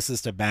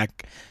confesses to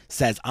Beck,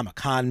 says, "I'm a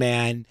con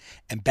man."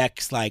 And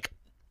Beck's like,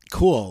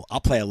 "Cool, I'll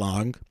play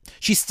along."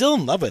 She's still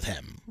in love with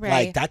him.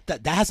 Right. Like,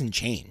 that hasn't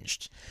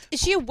changed. Is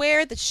she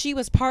aware that she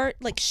was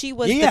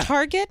the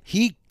target?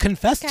 He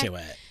confessed to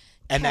it.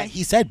 And that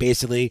he said,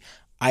 basically,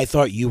 "I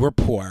thought you were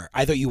poor.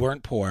 I thought you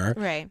weren't poor.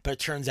 Right. But it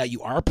turns out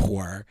you are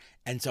poor.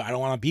 And so I don't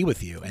want to be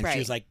with you." And she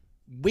was like,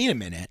 "Wait a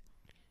minute.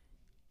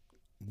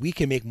 We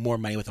can make more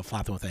money with a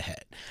flop than with a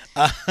hit."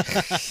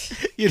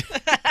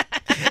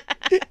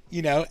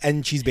 You know,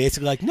 and she's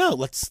basically like, "No,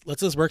 let's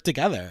just work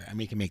together and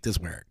we can make this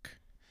work."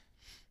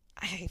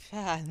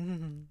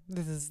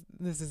 This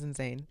is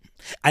insane.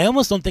 I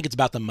almost don't think it's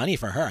about the money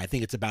for her. I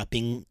think it's about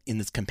being in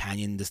this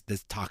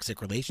this toxic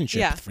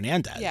relationship with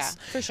Fernandez. Yeah,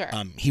 for sure.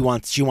 She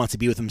wants to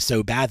be with him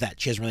so bad that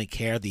she doesn't really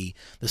care the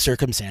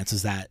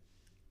circumstances that.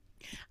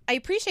 I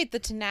appreciate the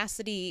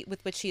tenacity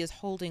with which she is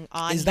holding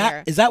on. Is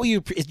that what you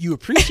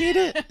appreciate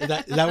it? Is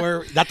that the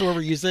word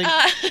we're using?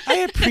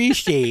 I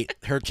appreciate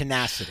her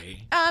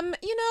tenacity.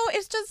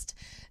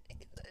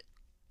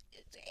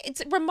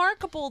 It's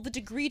remarkable the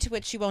degree to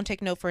which she won't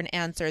take no for an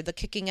answer. The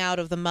kicking out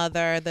of the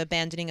mother, the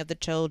abandoning of the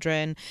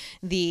children,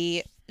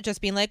 the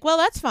just being like, "Well,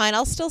 that's fine.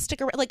 I'll still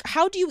stick around." Like,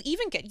 how do you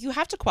even you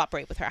have to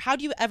cooperate with her. How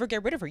do you ever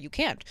get rid of her? You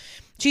can't.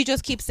 She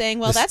just keeps saying,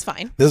 "Well, that's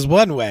fine." There's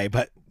one way,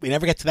 but we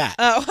never get to that.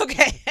 Oh,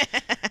 okay.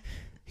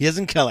 He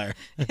doesn't kill her.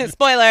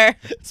 Spoiler.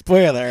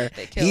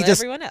 They kill He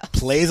just everyone else.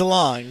 plays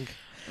along.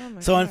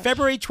 So on gosh.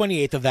 February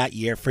 28th of that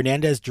year,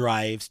 Fernandez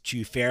drives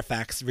to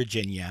Fairfax,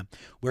 Virginia,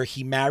 where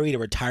he married a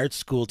retired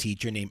school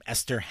teacher named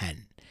Esther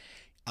Henn.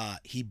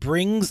 He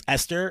brings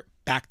Esther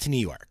back to New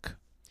York.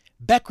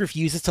 Beck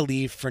refuses to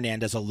leave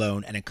Fernandez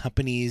alone and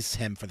accompanies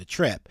him for the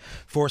trip,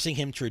 forcing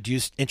him to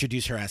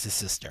introduce her as his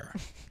sister.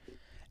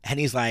 And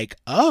he's like,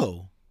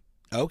 "Oh,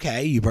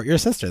 okay, you brought your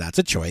sister. That's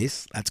a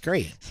choice. That's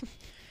great."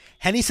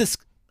 Henny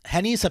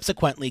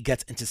subsequently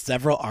gets into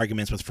several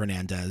arguments with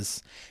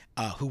Fernandez,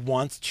 who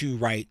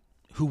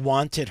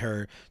wanted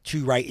her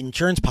to write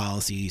insurance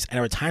policies and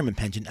a retirement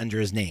pension under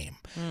his name.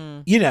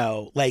 You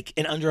know, like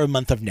in under a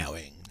month of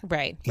knowing.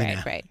 Right.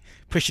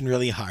 Pushing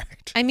really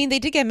hard. I mean, they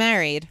did get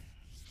married.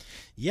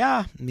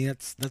 Yeah, I mean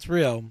that's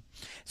real.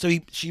 So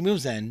she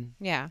moves in.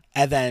 Yeah.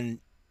 And then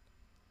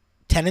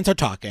tenants are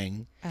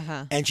talking,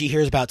 Uh-huh. and she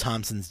hears about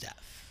Thompson's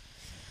death,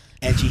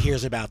 and she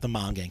hears about the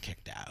mom getting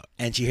kicked out,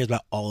 and she hears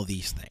about all of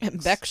these things.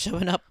 And Beck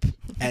showing up.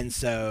 And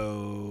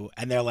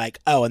they're like,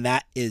 oh, and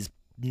that is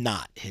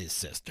not his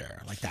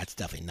sister. Like, that's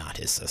definitely not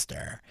his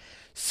sister.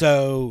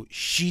 So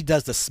she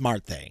does the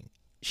smart thing.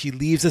 She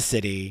leaves the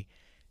city,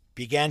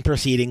 began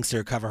proceedings to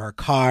recover her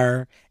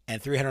car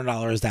and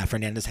 $300 that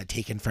Fernandez had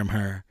taken from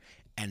her,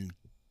 and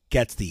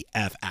gets the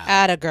F out.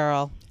 Atta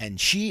girl. And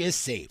she is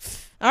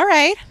safe. All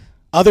right.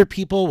 Other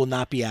people will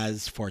not be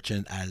as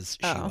fortunate as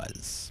she Oh.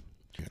 was.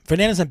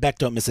 Fernandez and Beck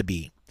don't miss a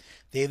beat.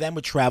 They then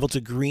would travel to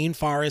Green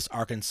Forest,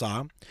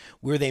 Arkansas,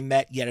 where they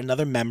met yet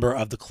another member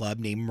of the club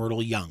named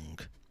Myrtle Young.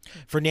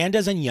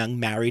 Fernandez and Young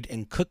married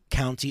in Cook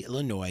County,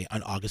 Illinois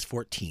on August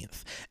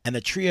 14th, and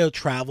the trio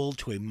traveled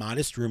to a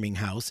modest rooming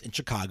house in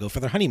Chicago for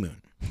their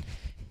honeymoon.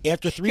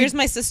 After three Here's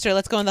my sister.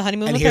 Let's go on the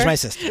honeymoon and with here's her. my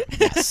sister.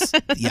 Yes.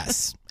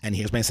 Yes. And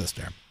here's my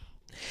sister.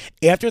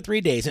 After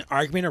 3 days, an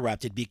argument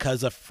erupted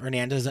because of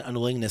Fernandez's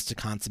unwillingness to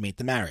consummate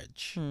the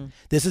marriage.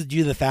 This is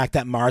due to the fact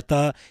that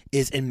Martha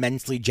is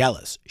immensely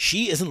jealous.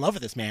 She is in love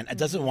with this man and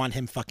doesn't want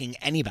him fucking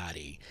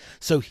anybody.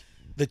 So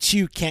the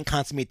two can't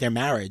consummate their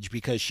marriage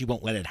because she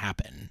won't let it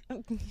happen.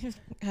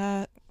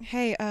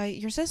 Hey,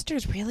 your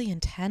sister's really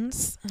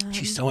intense.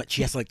 She's so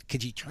she has like,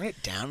 could you turn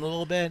it down a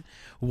little bit?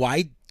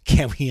 Why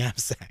can't we have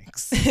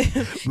sex?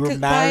 We're 'Cause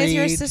married. Why is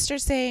your sister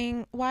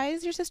saying? Why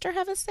does your sister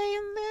have a say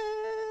in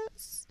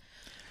this?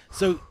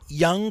 So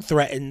Young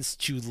threatens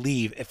to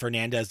leave if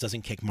Fernandez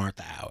doesn't kick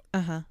Martha out.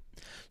 Uh-huh.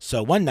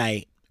 So one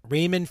night,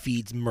 Raymond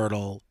feeds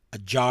Myrtle a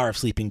jar of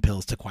sleeping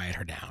pills to quiet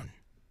her down.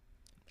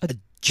 A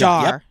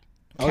jar. jar. Yep.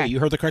 Oh, Okay. you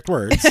heard the correct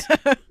words.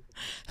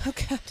 Oh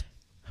God.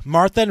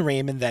 Martha and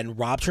Raymond then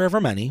robbed her of her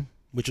money,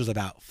 which was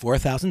about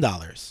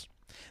 $4,000.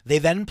 They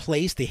then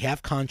placed the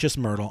half-conscious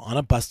Myrtle on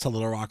a bus to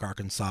Little Rock,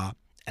 Arkansas,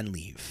 and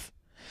leave.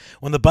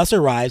 When the bus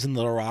arrives in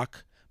Little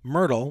Rock,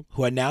 Myrtle,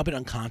 who had now been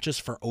unconscious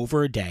for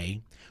over a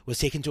day, was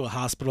taken to a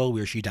hospital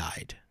where she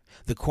died.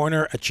 The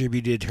coroner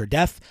attributed her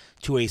death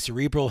to a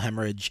cerebral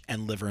hemorrhage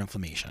and liver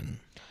inflammation.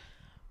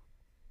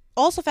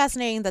 Also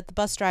fascinating that the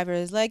bus driver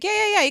is like,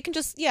 yeah, you can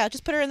just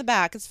put her in the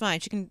back. It's fine.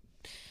 She can.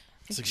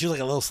 So she's like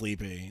a little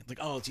sleepy. Like,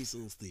 oh, she's a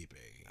little sleepy.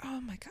 Oh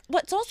my God.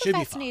 What's also Should be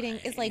fascinating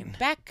is fine. like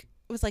Beck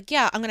was like,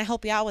 yeah, I'm gonna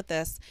help you out with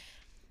this,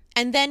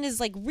 and then is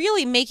like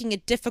really making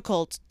it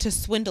difficult to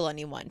swindle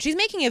anyone. She's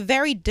making it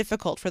very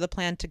difficult for the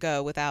plan to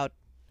go without,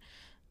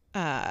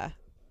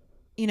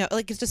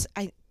 like it's just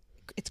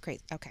it's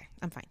crazy. Okay,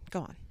 I'm fine.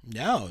 Go on.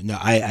 No,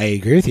 I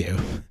agree with you.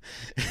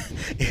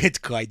 It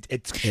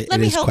Let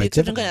me is help you quite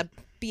because I'm difficult. gonna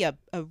be a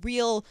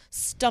real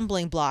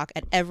stumbling block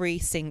at every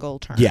single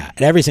turn. Yeah,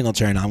 at every single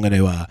turn, I'm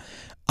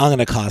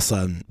gonna cause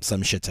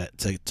some shit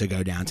to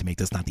go down to make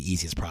this not the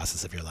easiest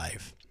process of your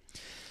life.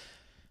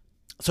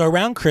 So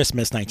around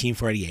Christmas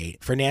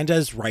 1948,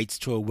 Fernandez writes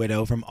to a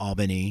widow from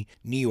Albany,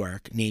 New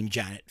York, named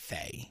Janet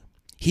Fay.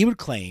 He would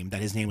claim that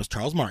his name was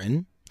Charles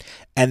Martin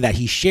and that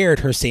he shared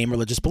her same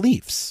religious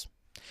beliefs.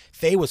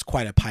 Fay was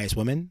quite a pious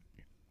woman,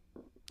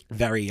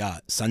 very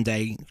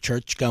Sunday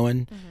church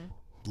going,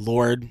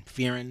 Lord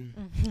fearing,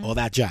 all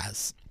that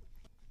jazz.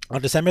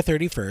 On December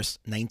 31st,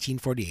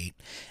 1948,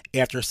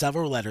 after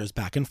several letters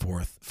back and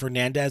forth,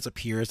 Fernandez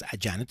appears at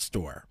Janet's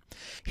door.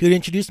 He would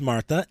introduce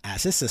Martha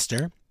as his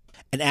sister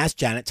and ask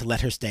Janet to let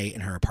her stay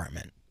in her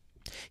apartment.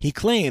 He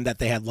claimed that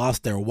they had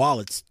lost their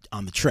wallets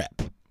on the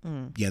trip.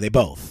 Yeah, they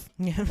both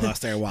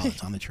lost their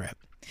wallets on the trip.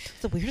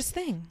 It's the weirdest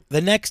thing.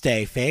 The next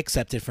day, Faye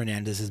accepted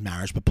Fernandez's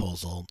marriage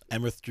proposal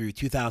and withdrew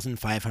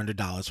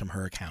 $2,500 from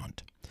her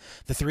account.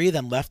 The three of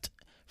them left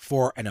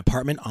for an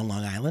apartment on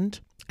Long Island,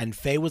 and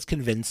Faye was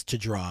convinced to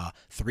draw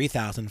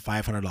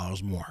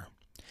 $3,500 more.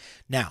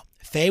 Now,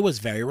 Faye was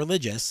very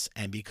religious,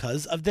 and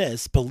because of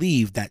this,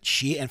 believed that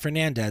she and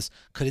Fernandez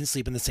couldn't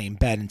sleep in the same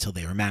bed until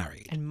they were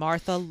married. And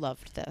Martha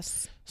loved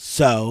this.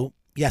 So,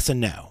 yes and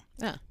no.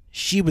 Yeah.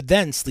 She would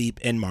then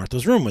sleep in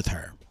Martha's room with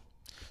her.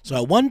 So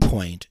at one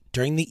point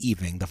during the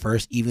evening, the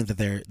first evening that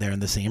they're in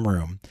the same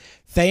room,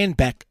 Faye and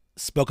Beck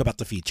spoke about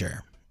the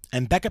future.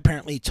 And Beck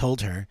apparently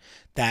told her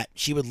that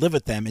she would live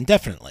with them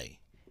indefinitely.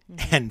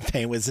 And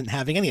Faye wasn't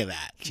having any of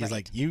that. She's Right.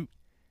 like, you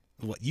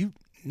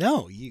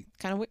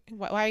Kind of.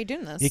 Why are you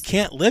doing this? you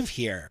can't live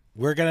here.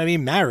 We're going to be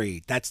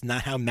married. That's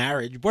not how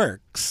marriage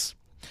works.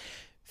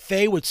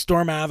 Faye would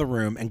storm out of the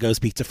room and go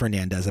speak to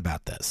Fernandez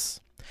about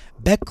this.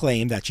 Beck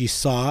claimed that she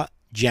saw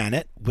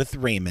Janet with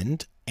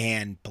Raymond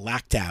and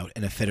blacked out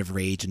in a fit of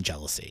rage and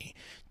jealousy,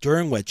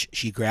 during which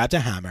she grabbed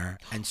a hammer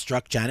and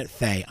struck Janet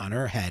Fay on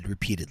her head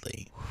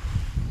repeatedly.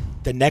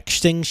 The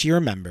next thing she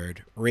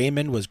remembered,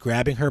 Raymond was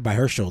grabbing her by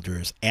her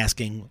shoulders,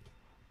 asking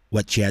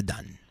what she had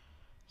done.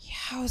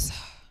 Yowza.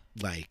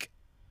 Like,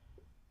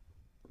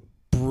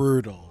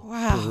 brutal,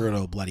 Wow.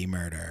 brutal bloody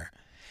murder.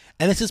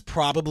 And this is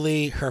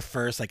probably her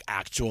first, like,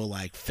 actual,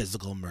 like,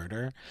 physical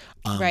murder.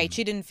 Right.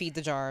 She didn't feed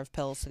the jar of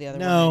pills to the other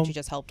No. woman. She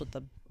just helped with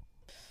the,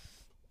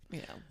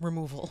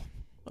 removal.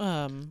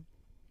 Wow.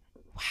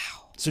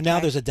 So now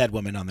Okay. there's a dead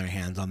woman on their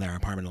hands on their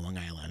apartment in Long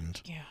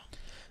Island. Yeah.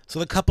 So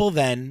the couple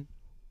then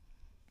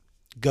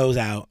goes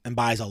out and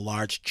buys a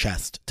large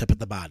chest to put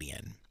the body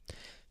in.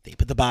 They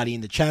put the body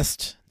in the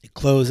chest, they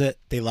close it,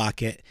 they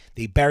lock it,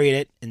 they bury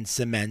it in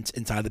cement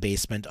inside the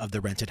basement of the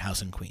rented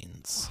house in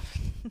Queens.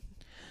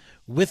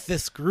 With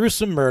this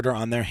gruesome murder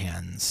on their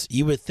hands,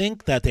 you would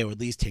think that they would at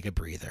least take a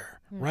breather,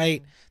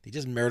 right? They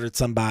just murdered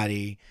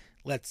somebody.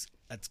 Let's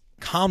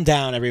calm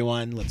down,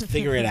 everyone. Let's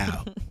figure it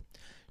out.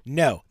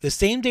 No. The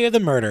same day of the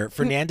murder,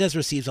 Fernandez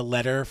receives a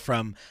letter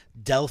from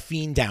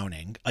Delphine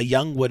Downing, a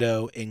young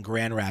widow in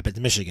Grand Rapids,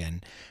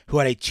 Michigan, who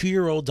had a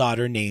 2-year-old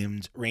daughter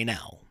named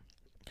Raynell.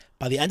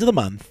 By the end of the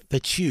month, the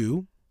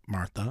two,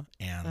 Martha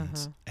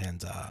and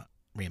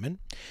Raymond,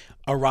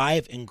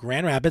 arrive in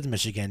Grand Rapids,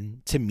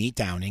 Michigan to meet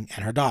Downing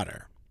and her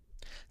daughter.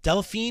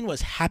 Delphine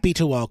was happy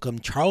to welcome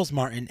Charles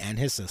Martin and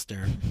his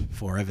sister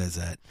for a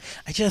visit.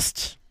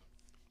 It's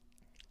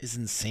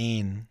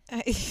insane.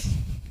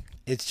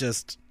 It's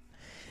just,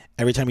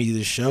 every time you do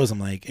the shows, I'm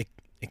like,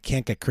 it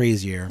can't get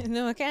crazier.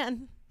 No, it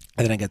can.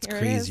 And then it gets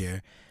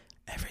crazier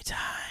every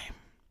time.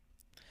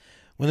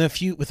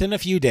 Within a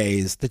few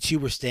days, the two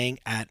were staying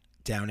at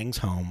Downing's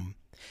home.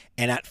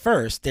 And at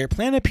first, their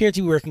plan appeared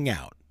to be working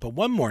out. But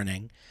one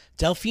morning,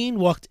 Delphine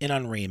walked in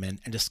on Raymond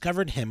and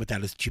discovered him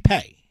without his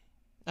toupee.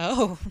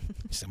 Oh.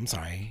 She said, I'm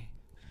sorry.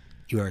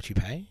 You wear a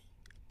toupee?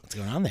 What's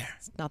going on there?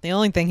 It's not the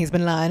only thing he's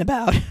been lying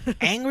about.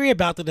 Angry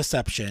about the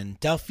deception,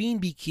 Delphine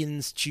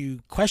begins to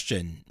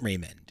question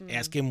Raymond,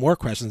 ask him more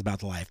questions about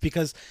the life,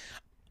 because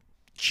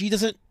she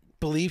doesn't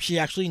believe she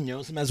actually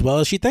knows him as well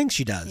as she thinks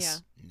she does.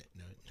 Yeah.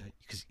 No,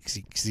 because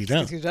he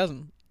doesn't. He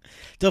doesn't.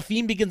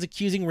 Delphine begins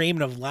accusing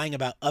Raymond of lying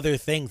about other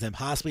things and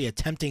possibly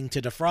attempting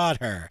to defraud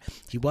her.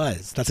 He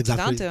was. That's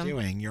exactly what he's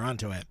doing. You're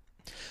onto it.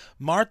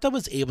 Martha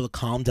was able to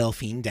calm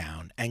Delphine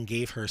down and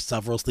gave her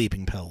several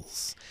sleeping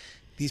pills.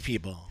 These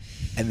people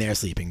and their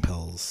sleeping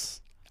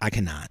pills. I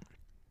cannot.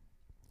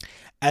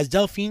 As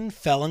Delphine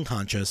fell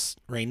unconscious,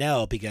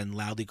 Raynell began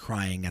loudly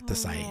crying at the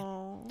sight.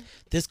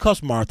 This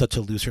caused Martha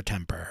to lose her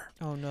temper.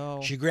 Oh,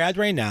 no. She grabbed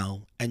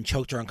Raynell and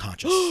choked her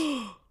unconscious.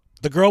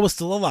 The girl was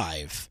still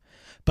alive,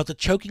 but the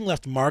choking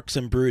left marks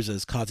and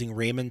bruises, causing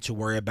Raymond to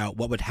worry about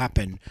what would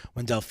happen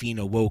when Delphine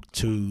awoke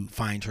to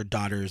find her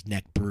daughter's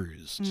neck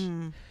bruised.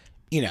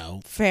 You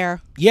know.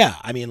 Fair. Yeah,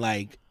 I mean,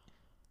 like,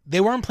 they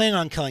weren't planning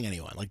on killing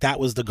anyone. Like, that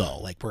was the goal.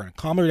 Like, we're going to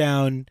calm her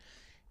down,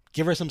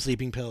 give her some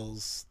sleeping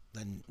pills,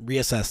 then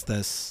reassess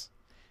this.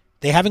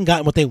 They haven't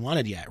gotten what they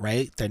wanted yet,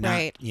 right? They're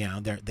not, you know,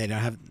 they don't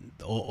have,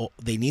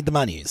 they need the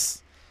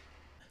monies.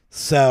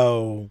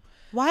 So.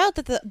 Wild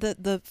that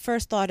the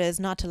first thought is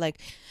not to, like,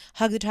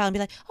 hug the child and be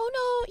like, oh,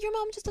 no, your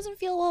mom just doesn't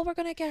feel well. We're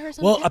going to get her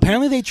something. Well,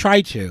 apparently they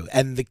tried to,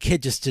 and the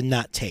kid just did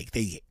not take.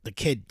 The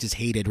kid just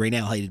hated,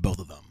 Raynell hated both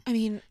of them. I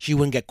mean. She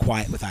wouldn't get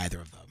quiet with either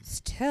of them.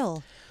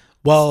 Still.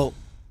 Well,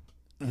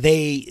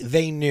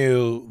 they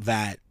knew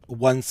that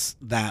once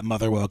that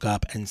mother woke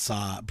up and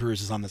saw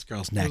bruises on this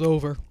girl's neck,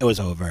 it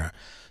was over.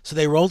 So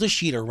they rolled a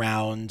sheet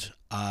around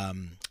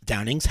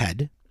Downing's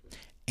head,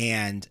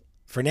 and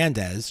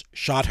Fernandez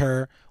shot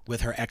her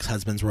with her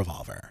ex-husband's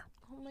revolver.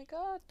 Oh my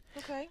God.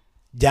 Okay.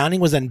 Downing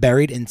was then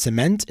buried in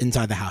cement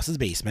inside the house's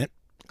basement.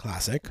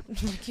 Classic.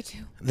 Like you do.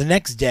 The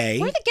next day,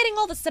 where are they getting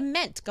all the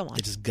cement? Go on.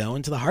 They just go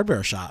into the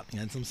hardware shop and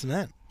get some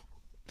cement.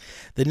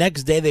 The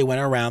next day, they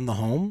went around the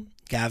home,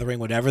 gathering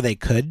whatever they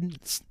could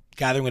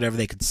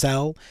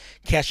sell,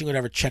 cashing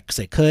whatever checks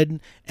they could,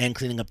 and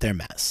cleaning up their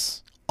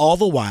mess. All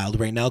the while,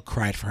 Raynell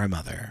cried for her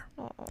mother.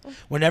 Aww.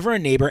 Whenever a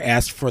neighbor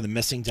asked for the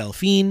missing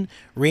Delphine,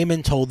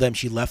 Raymond told them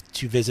she left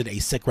to visit a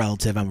sick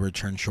relative and would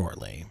return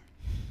shortly.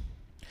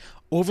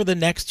 Over the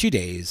next 2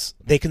 days,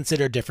 they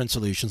considered different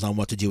solutions on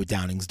what to do with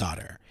Downing's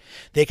daughter.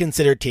 They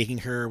considered taking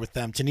her with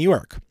them to New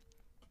York.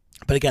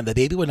 But again, the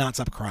baby would not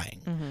stop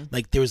crying. Mm-hmm.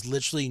 Like, there was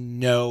literally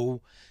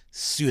no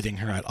soothing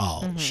her at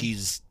all. Mm-hmm.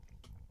 She's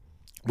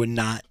would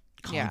not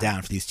calm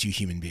down for these two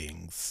human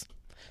beings.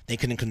 They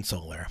couldn't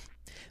console her.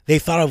 They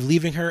thought of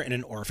leaving her in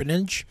an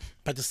orphanage,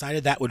 but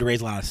decided that would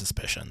raise a lot of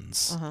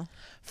suspicions. Uh-huh.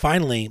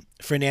 Finally,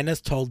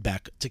 Fernandez told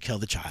Beck to kill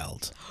the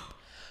child.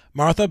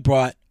 Martha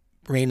brought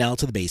Raynell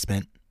to the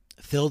basement,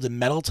 filled a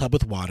metal tub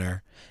with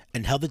water,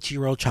 and held the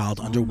 2-year-old child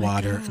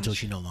underwater until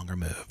she no longer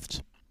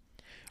moved.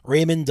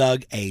 Raymond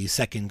dug a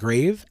second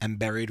grave and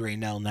buried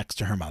Raynell next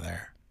to her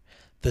mother.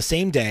 The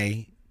same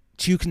day,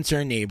 2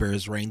 concerned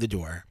neighbors rang the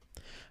door.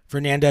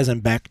 Fernandez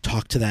and Beck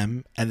talked to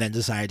them and then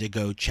decided to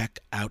go check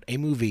out a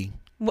movie.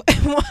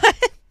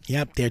 What?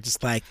 Yep, they're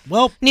just like,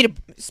 well,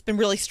 it's been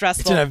really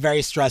stressful. It's been a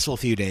very stressful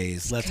few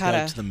days. Let's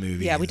go to the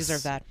movies. Yeah, we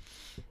deserve that.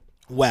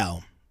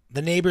 Well,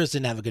 the neighbors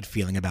didn't have a good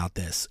feeling about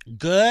this.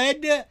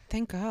 Good.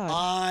 Thank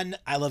God.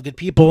 I love good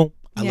people.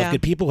 I love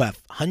good people who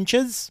have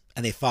hunches,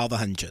 and they follow the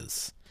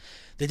hunches.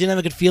 They didn't have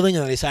a good feeling,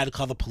 and they decided to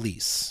call the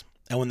police.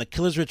 And when the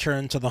killers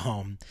returned to the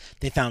home,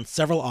 they found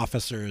several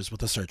officers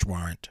with a search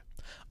warrant.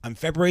 On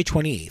February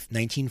 28th,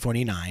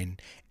 1949,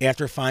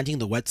 after finding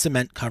the wet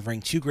cement covering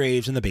 2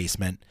 graves in the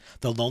basement,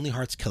 the Lonely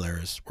Hearts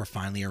killers were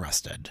finally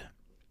arrested.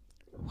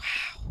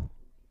 Wow.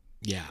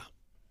 Yeah.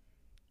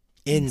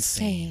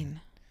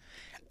 Insane.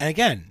 And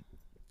again,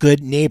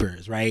 good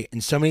neighbors, right?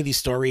 And so many of these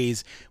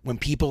stories, when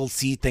people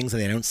see things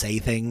and they don't say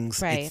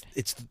things, Right.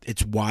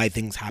 it's why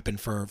things happen.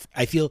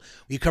 I feel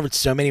we covered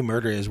so many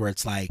murders where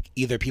it's like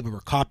either people were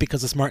caught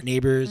because of smart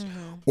neighbors,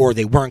 or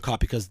they weren't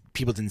caught because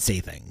people didn't say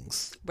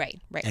things.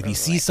 Right. And if you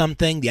see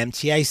something, the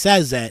MTA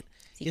says it.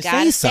 You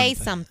gotta say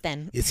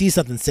something. You see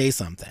something, say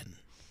something.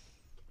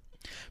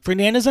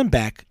 Fernandez and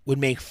Beck would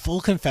make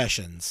full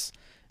confessions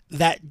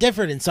that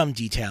differed in some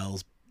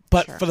details,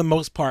 but Sure. for the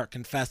most part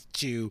confessed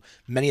to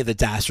many of the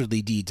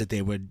dastardly deeds that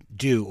they would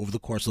do over the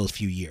course of those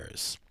few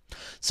years.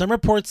 Some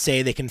reports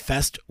say they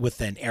confessed with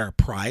an air of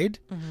pride.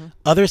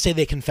 Others say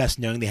they confessed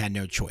knowing they had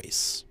no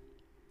choice.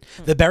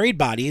 The buried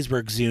bodies were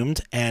exhumed,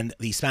 and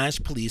the Spanish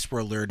police were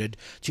alerted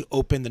to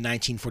open the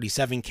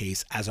 1947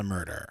 case as a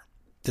murder.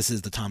 This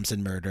is the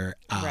Thompson murder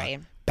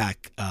Right.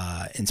 back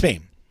in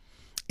Spain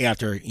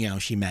after,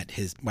 she met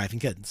his wife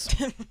and kids.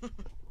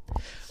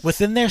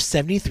 Within their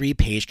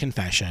 73-page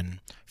confession,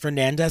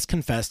 Fernandez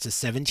confessed to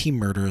 17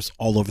 murders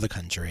all over the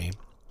country.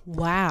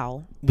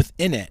 Wow.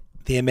 Within it,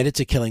 they admitted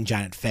to killing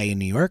Janet Faye in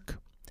New York,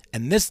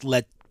 and this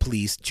led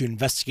police to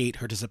investigate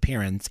her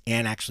disappearance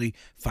and actually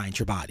find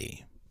her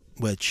body,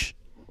 which,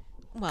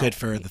 Well, good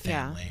for the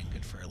yeah. family, and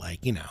good for,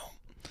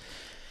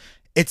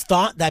 It's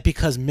thought that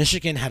because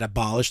Michigan had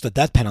abolished the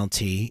death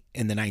penalty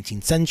in the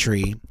 19th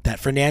century, that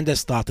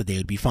Fernandez thought that they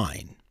would be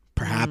fine.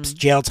 Perhaps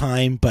jail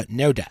time, but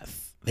no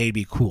death. They'd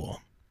be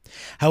cool.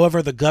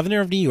 However, the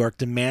governor of New York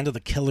demanded the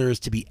killers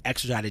to be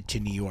extradited to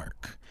New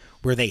York,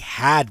 where they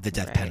had the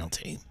death Right.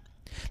 penalty.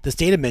 The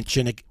state of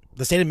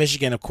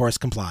Michigan, of course,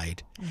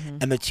 complied,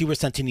 and the two were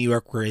sent to New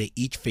York, where they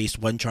each faced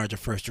one charge of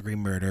first-degree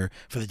murder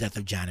for the death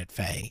of Janet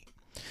Faye.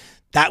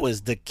 That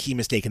was the key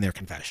mistake in their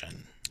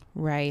confession.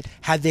 Right.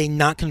 Had they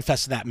not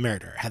confessed to that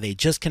murder, had they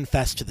just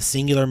confessed to the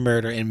singular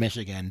murder in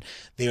Michigan,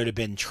 they would have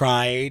been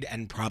tried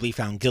and probably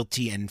found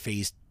guilty and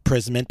faced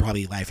imprisonment,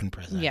 probably life in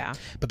prison. Yeah.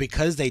 But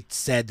because they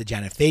said the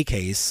Janet Faye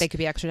case, They could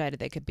be extradited.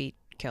 They could be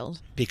killed.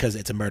 because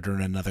it's a murder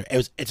in another,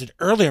 it's an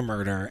earlier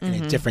murder in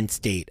a different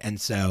state,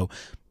 and so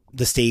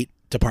the State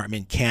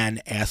Department can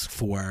ask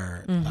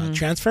for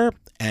transfer,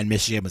 and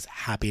Michigan was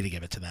happy to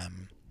give it to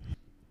them.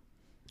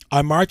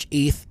 On March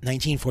 8th,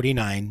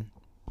 1949,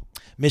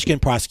 Michigan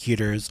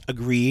prosecutors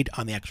agreed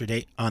on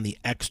the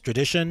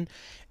extradition,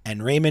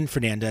 and Raymond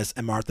Fernandez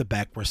and Martha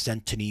Beck were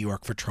sent to New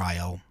York for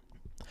trial.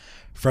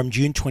 From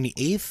June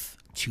 28th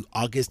to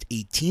August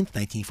 18th,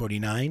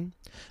 1949,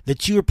 the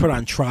two were put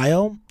on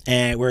trial,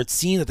 and where it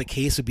seemed that the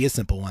case would be a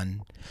simple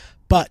one.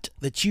 But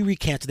the two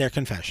recanted their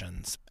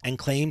confessions and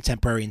claimed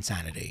temporary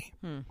insanity.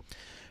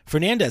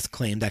 Fernandez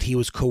claimed that he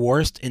was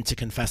coerced into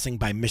confessing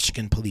by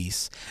Michigan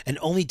police and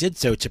only did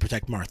so to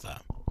protect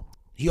Martha.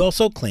 He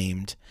also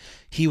claimed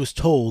he was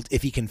told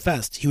if he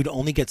confessed, he would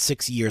only get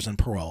 6 years on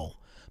parole.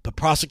 But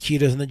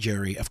prosecutors and the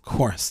jury, of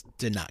course,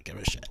 did not give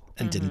a shit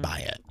and didn't buy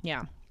it.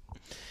 Yeah.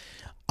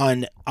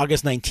 On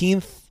August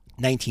 19th,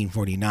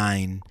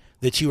 1949,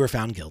 the two were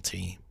found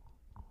guilty.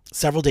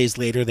 Several days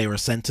later, they were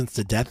sentenced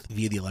to death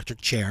via the electric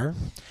chair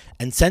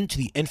and sent to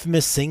the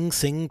infamous Sing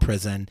Sing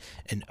prison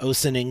in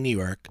Ossining, New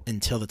York,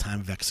 until the time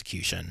of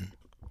execution.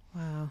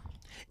 Wow.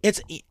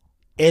 It's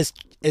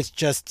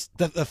just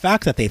the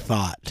fact that they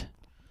thought.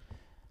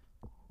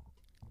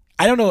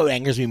 I don't know what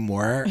angers me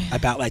more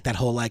about that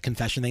whole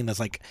confession thing. That's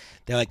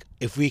they're like,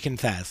 if we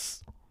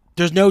confess,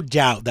 there's no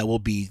doubt that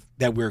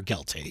we're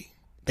guilty.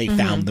 They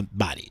found the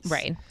bodies,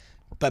 Right.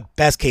 But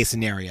best case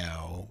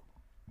scenario,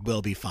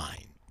 we'll be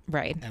fine.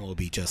 Right. And we'll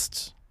be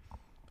just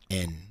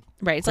in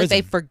Right. It's prison.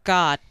 like they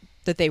forgot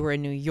that they were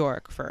in New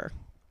York for.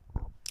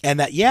 and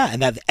that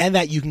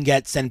you can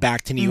get sent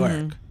back to New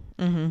York.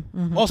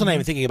 Also, not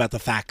even thinking about the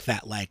fact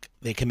that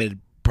they committed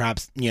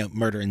perhaps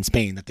murder in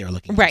Spain that they were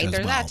looking Right. into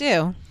There's as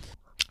well. that too.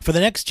 For the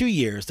next 2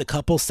 years, the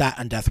couple sat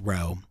on death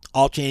row,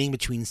 alternating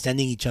between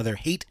sending each other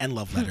hate and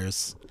love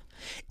letters.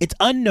 It's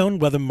unknown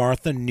whether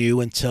Martha knew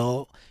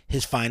until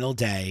his final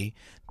day,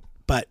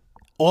 but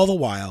all the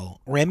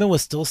while, Raymond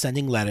was still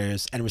sending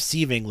letters and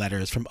receiving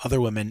letters from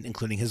other women,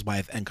 including his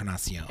wife,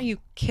 Encarnacion. Are you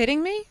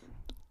kidding me?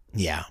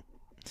 Yeah.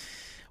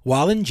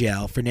 While in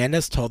jail,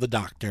 Fernandez told the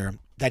doctor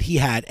that he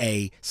had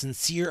a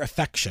sincere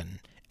affection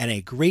and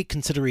a great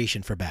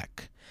consideration for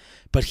Beck,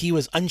 but he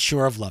was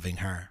unsure of loving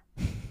her.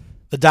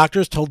 The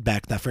doctors told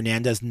Beck that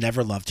Fernandez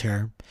never loved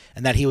her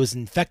and that he was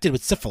infected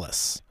with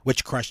syphilis,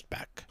 which crushed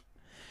Beck.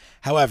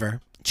 However,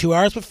 2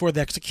 hours before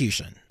the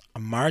execution,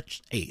 on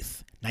March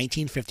 8th,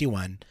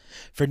 1951,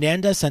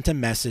 Fernandez sent a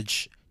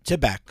message to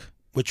Beck,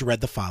 which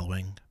read the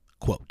following,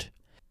 quote,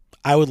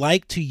 "I would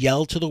like to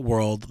yell to the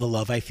world the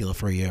love I feel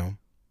for you,"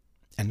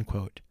 end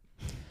quote.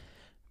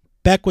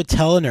 Beck would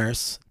tell a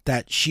nurse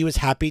that she was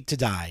happy to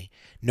die,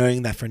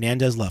 knowing that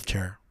Fernandez loved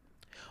her.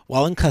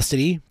 While in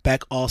custody,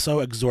 Beck also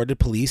exhorted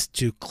police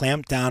to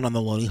clamp down on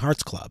the Lonely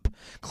Hearts Club,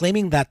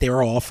 claiming that they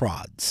were all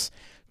frauds.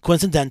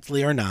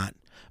 Coincidentally or not,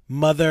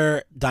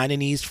 Mother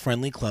Dinanese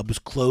Friendly Club was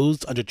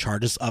closed under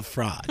charges of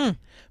fraud,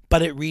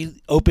 but it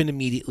reopened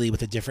immediately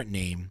with a different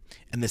name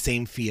and the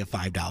same fee of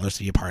 $5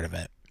 to be a part of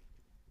it.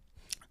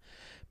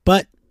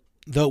 But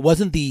though it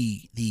wasn't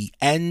the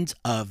end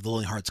of the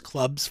Lonely Hearts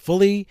Clubs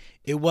fully,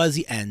 it was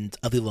the end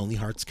of the Lonely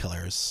Hearts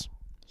Killers.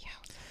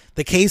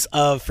 The case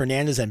of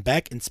Fernandez and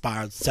Beck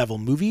inspired several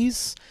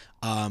movies.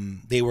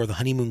 They were The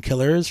Honeymoon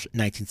Killers in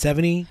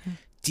 1970,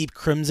 Deep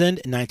Crimson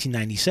in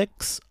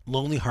 1996,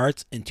 Lonely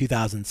Hearts in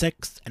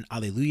 2006, and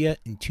Alleluia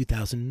in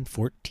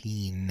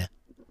 2014.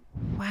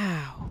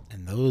 Wow.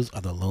 And those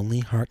are the Lonely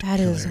Heart That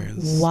Killers.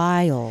 is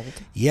wild.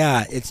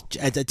 Yeah, it's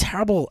a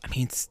terrible,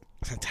 it's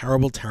a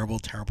terrible, terrible,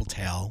 terrible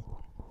tale.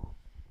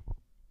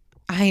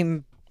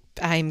 I'm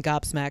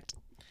gobsmacked.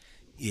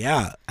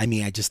 Yeah, I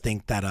just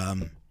think that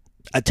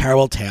a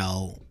terrible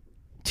tale,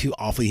 two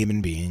awful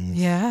human beings.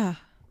 Yeah.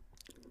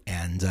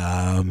 And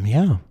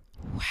yeah.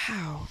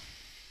 Wow.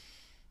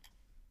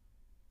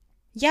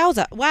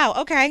 Yowza. Wow.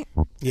 Okay.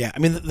 Yeah,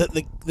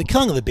 the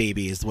killing of the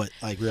baby is what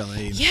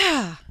really.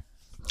 Yeah.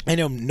 I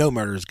know no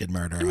murder is good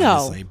murder, No,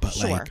 obviously, but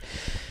sure.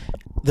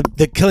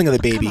 the killing of the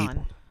baby Come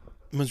on.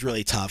 was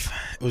really tough.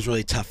 It was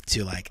really tough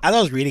to as I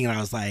was reading it, I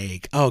was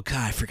like, oh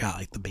god, I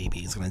forgot the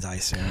baby is gonna die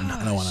soon.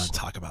 I don't want to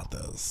talk about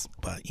this,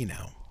 but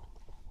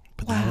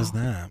but that was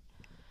that.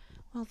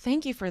 Well,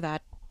 thank you for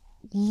that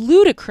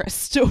ludicrous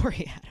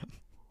story, Adam.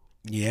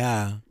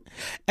 Yeah,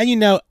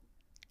 and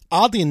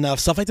oddly enough,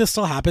 stuff like this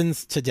still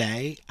happens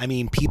today.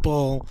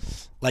 People,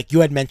 like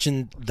you had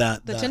mentioned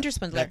the Tinder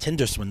swindler. That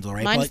Tinder swindler,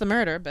 right? Mine's But, the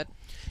murder, but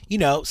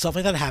stuff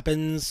like that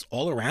happens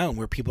all around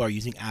where people are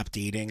using app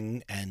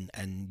dating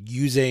and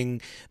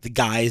using the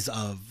guise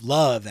of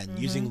love and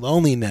using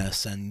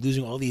loneliness and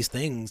using all these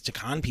things to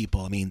con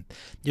people.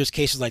 There's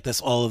cases like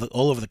this all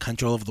over the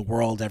country, all over the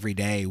world every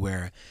day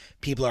where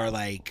people are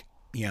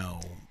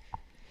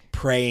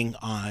preying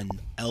on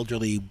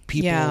elderly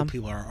people. Yeah.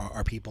 People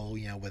are people,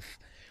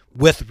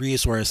 with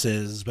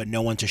resources, but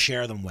no one to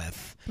share them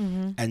with.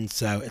 And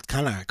so it's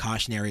kind of a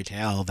cautionary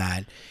tale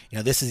that,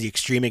 this is the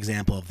extreme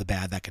example of the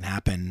bad that can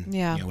happen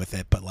with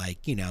it. But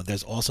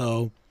there's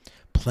also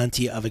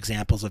plenty of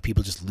examples of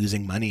people just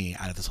losing money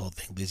out of this whole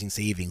thing, losing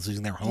savings,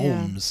 losing their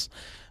homes,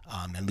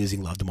 and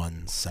losing loved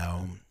ones.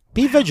 So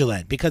be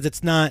vigilant, because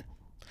it's not,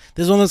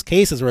 there's one of those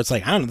cases where it's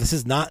like, I don't know, this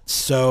is not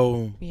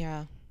so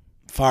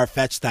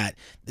far-fetched that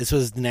this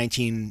was the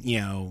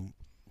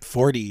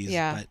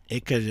 40s, but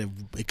it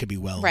could be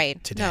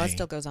right today. No, it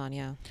still goes on.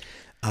 Yeah.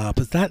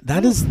 But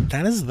that is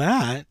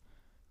that.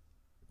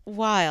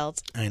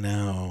 Wild. I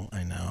know.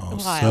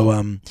 Wild.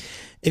 So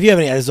if you have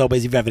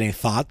any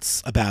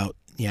thoughts about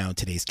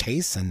today's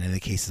case and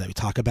the cases that we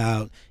talk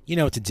about, you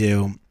know what to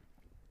do.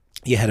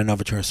 You head on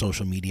over to our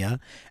social media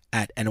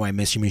at NOI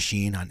Mystery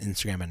Machine on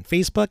Instagram and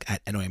Facebook,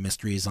 at NOI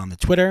Mysteries on the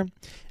Twitter.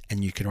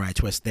 And you can write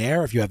to us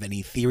there if you have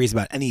any theories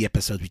about any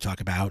episodes we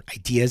talk about,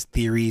 ideas,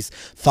 theories,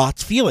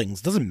 thoughts,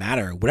 feelings. Doesn't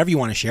matter. Whatever you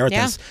want to share with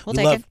us.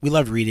 We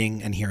love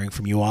reading and hearing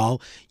from you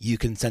all. You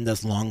can send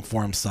us long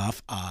form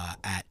stuff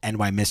at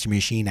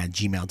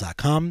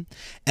nymysterymachine@gmail.com.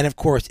 And of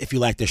course, if you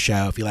like the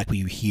show, if you like what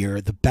you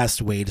hear, the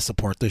best way to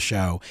support the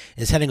show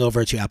is heading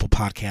over to Apple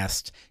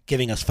Podcasts,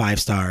 giving us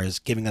 5 stars,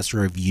 giving us a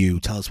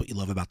review. Tell us what you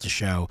love about the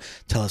show.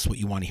 Tell us what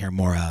you want to hear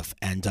more of.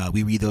 And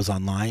we read those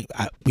online.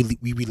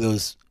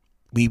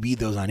 We read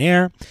those on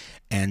air,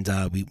 and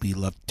we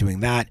love doing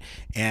that.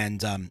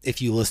 And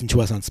if you listen to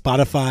us on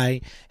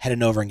Spotify, head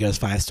on over and give us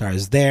 5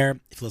 stars there.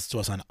 If you listen to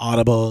us on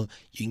Audible,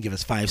 you can give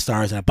us 5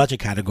 stars in a bunch of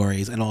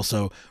categories, and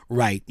also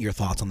write your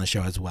thoughts on the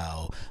show as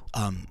well.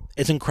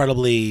 It's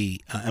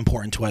incredibly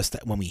important to us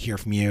that when we hear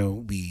from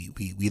you, we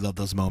love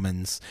those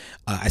moments.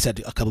 I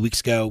said a couple weeks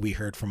ago, we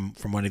heard from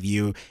one of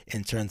you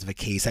in terms of a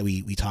case that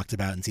we talked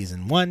about in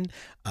season 1,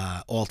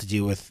 all to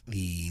do with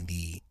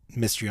the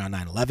mystery on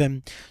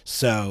 9/11.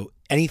 So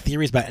any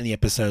theories about any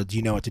episodes,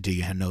 you know what to do.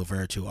 You head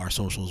over to our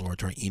socials or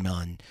to our email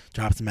and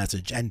drop us a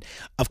message. And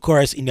of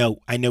course, I know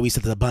we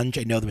said this a bunch.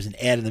 I know there was an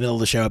ad in the middle of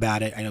the show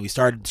about it. I know we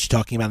started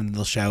talking about it in the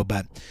middle of the show,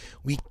 but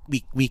we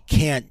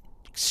can't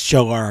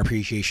show our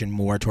appreciation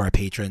more to our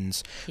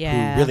patrons who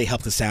really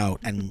helped us out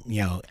and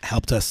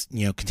helped us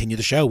continue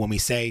the show. When we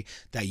say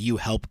that you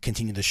help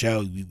continue the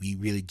show, we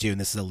really do, and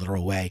this is a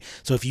literal way.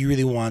 So if you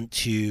really want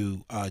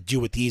to do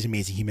what these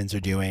amazing humans are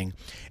doing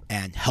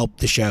and help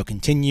the show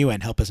continue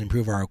and help us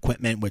improve our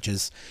equipment, which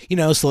is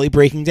slowly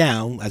breaking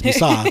down, as we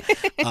saw,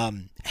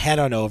 head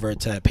on over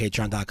to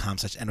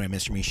patreon.com/NOI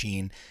Mystery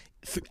Machine.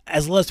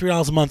 As low as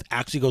 $3 a month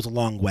actually goes a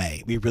long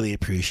way. We really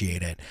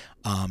appreciate it.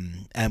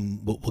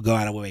 And we'll go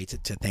out of our way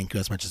to thank you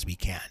as much as we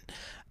can.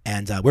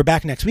 And we're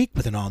back next week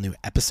with an all-new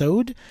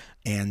episode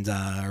and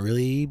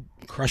really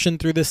crushing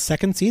through this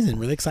second season.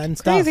 Really exciting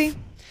stuff. Crazy.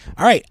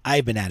 All right.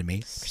 I've been Adam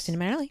Ace. Christina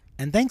Marley.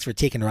 And thanks for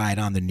taking a ride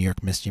on the New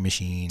York Mystery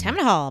Machine.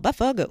 Tamina Hall,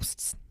 Buffalo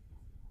Ghosts.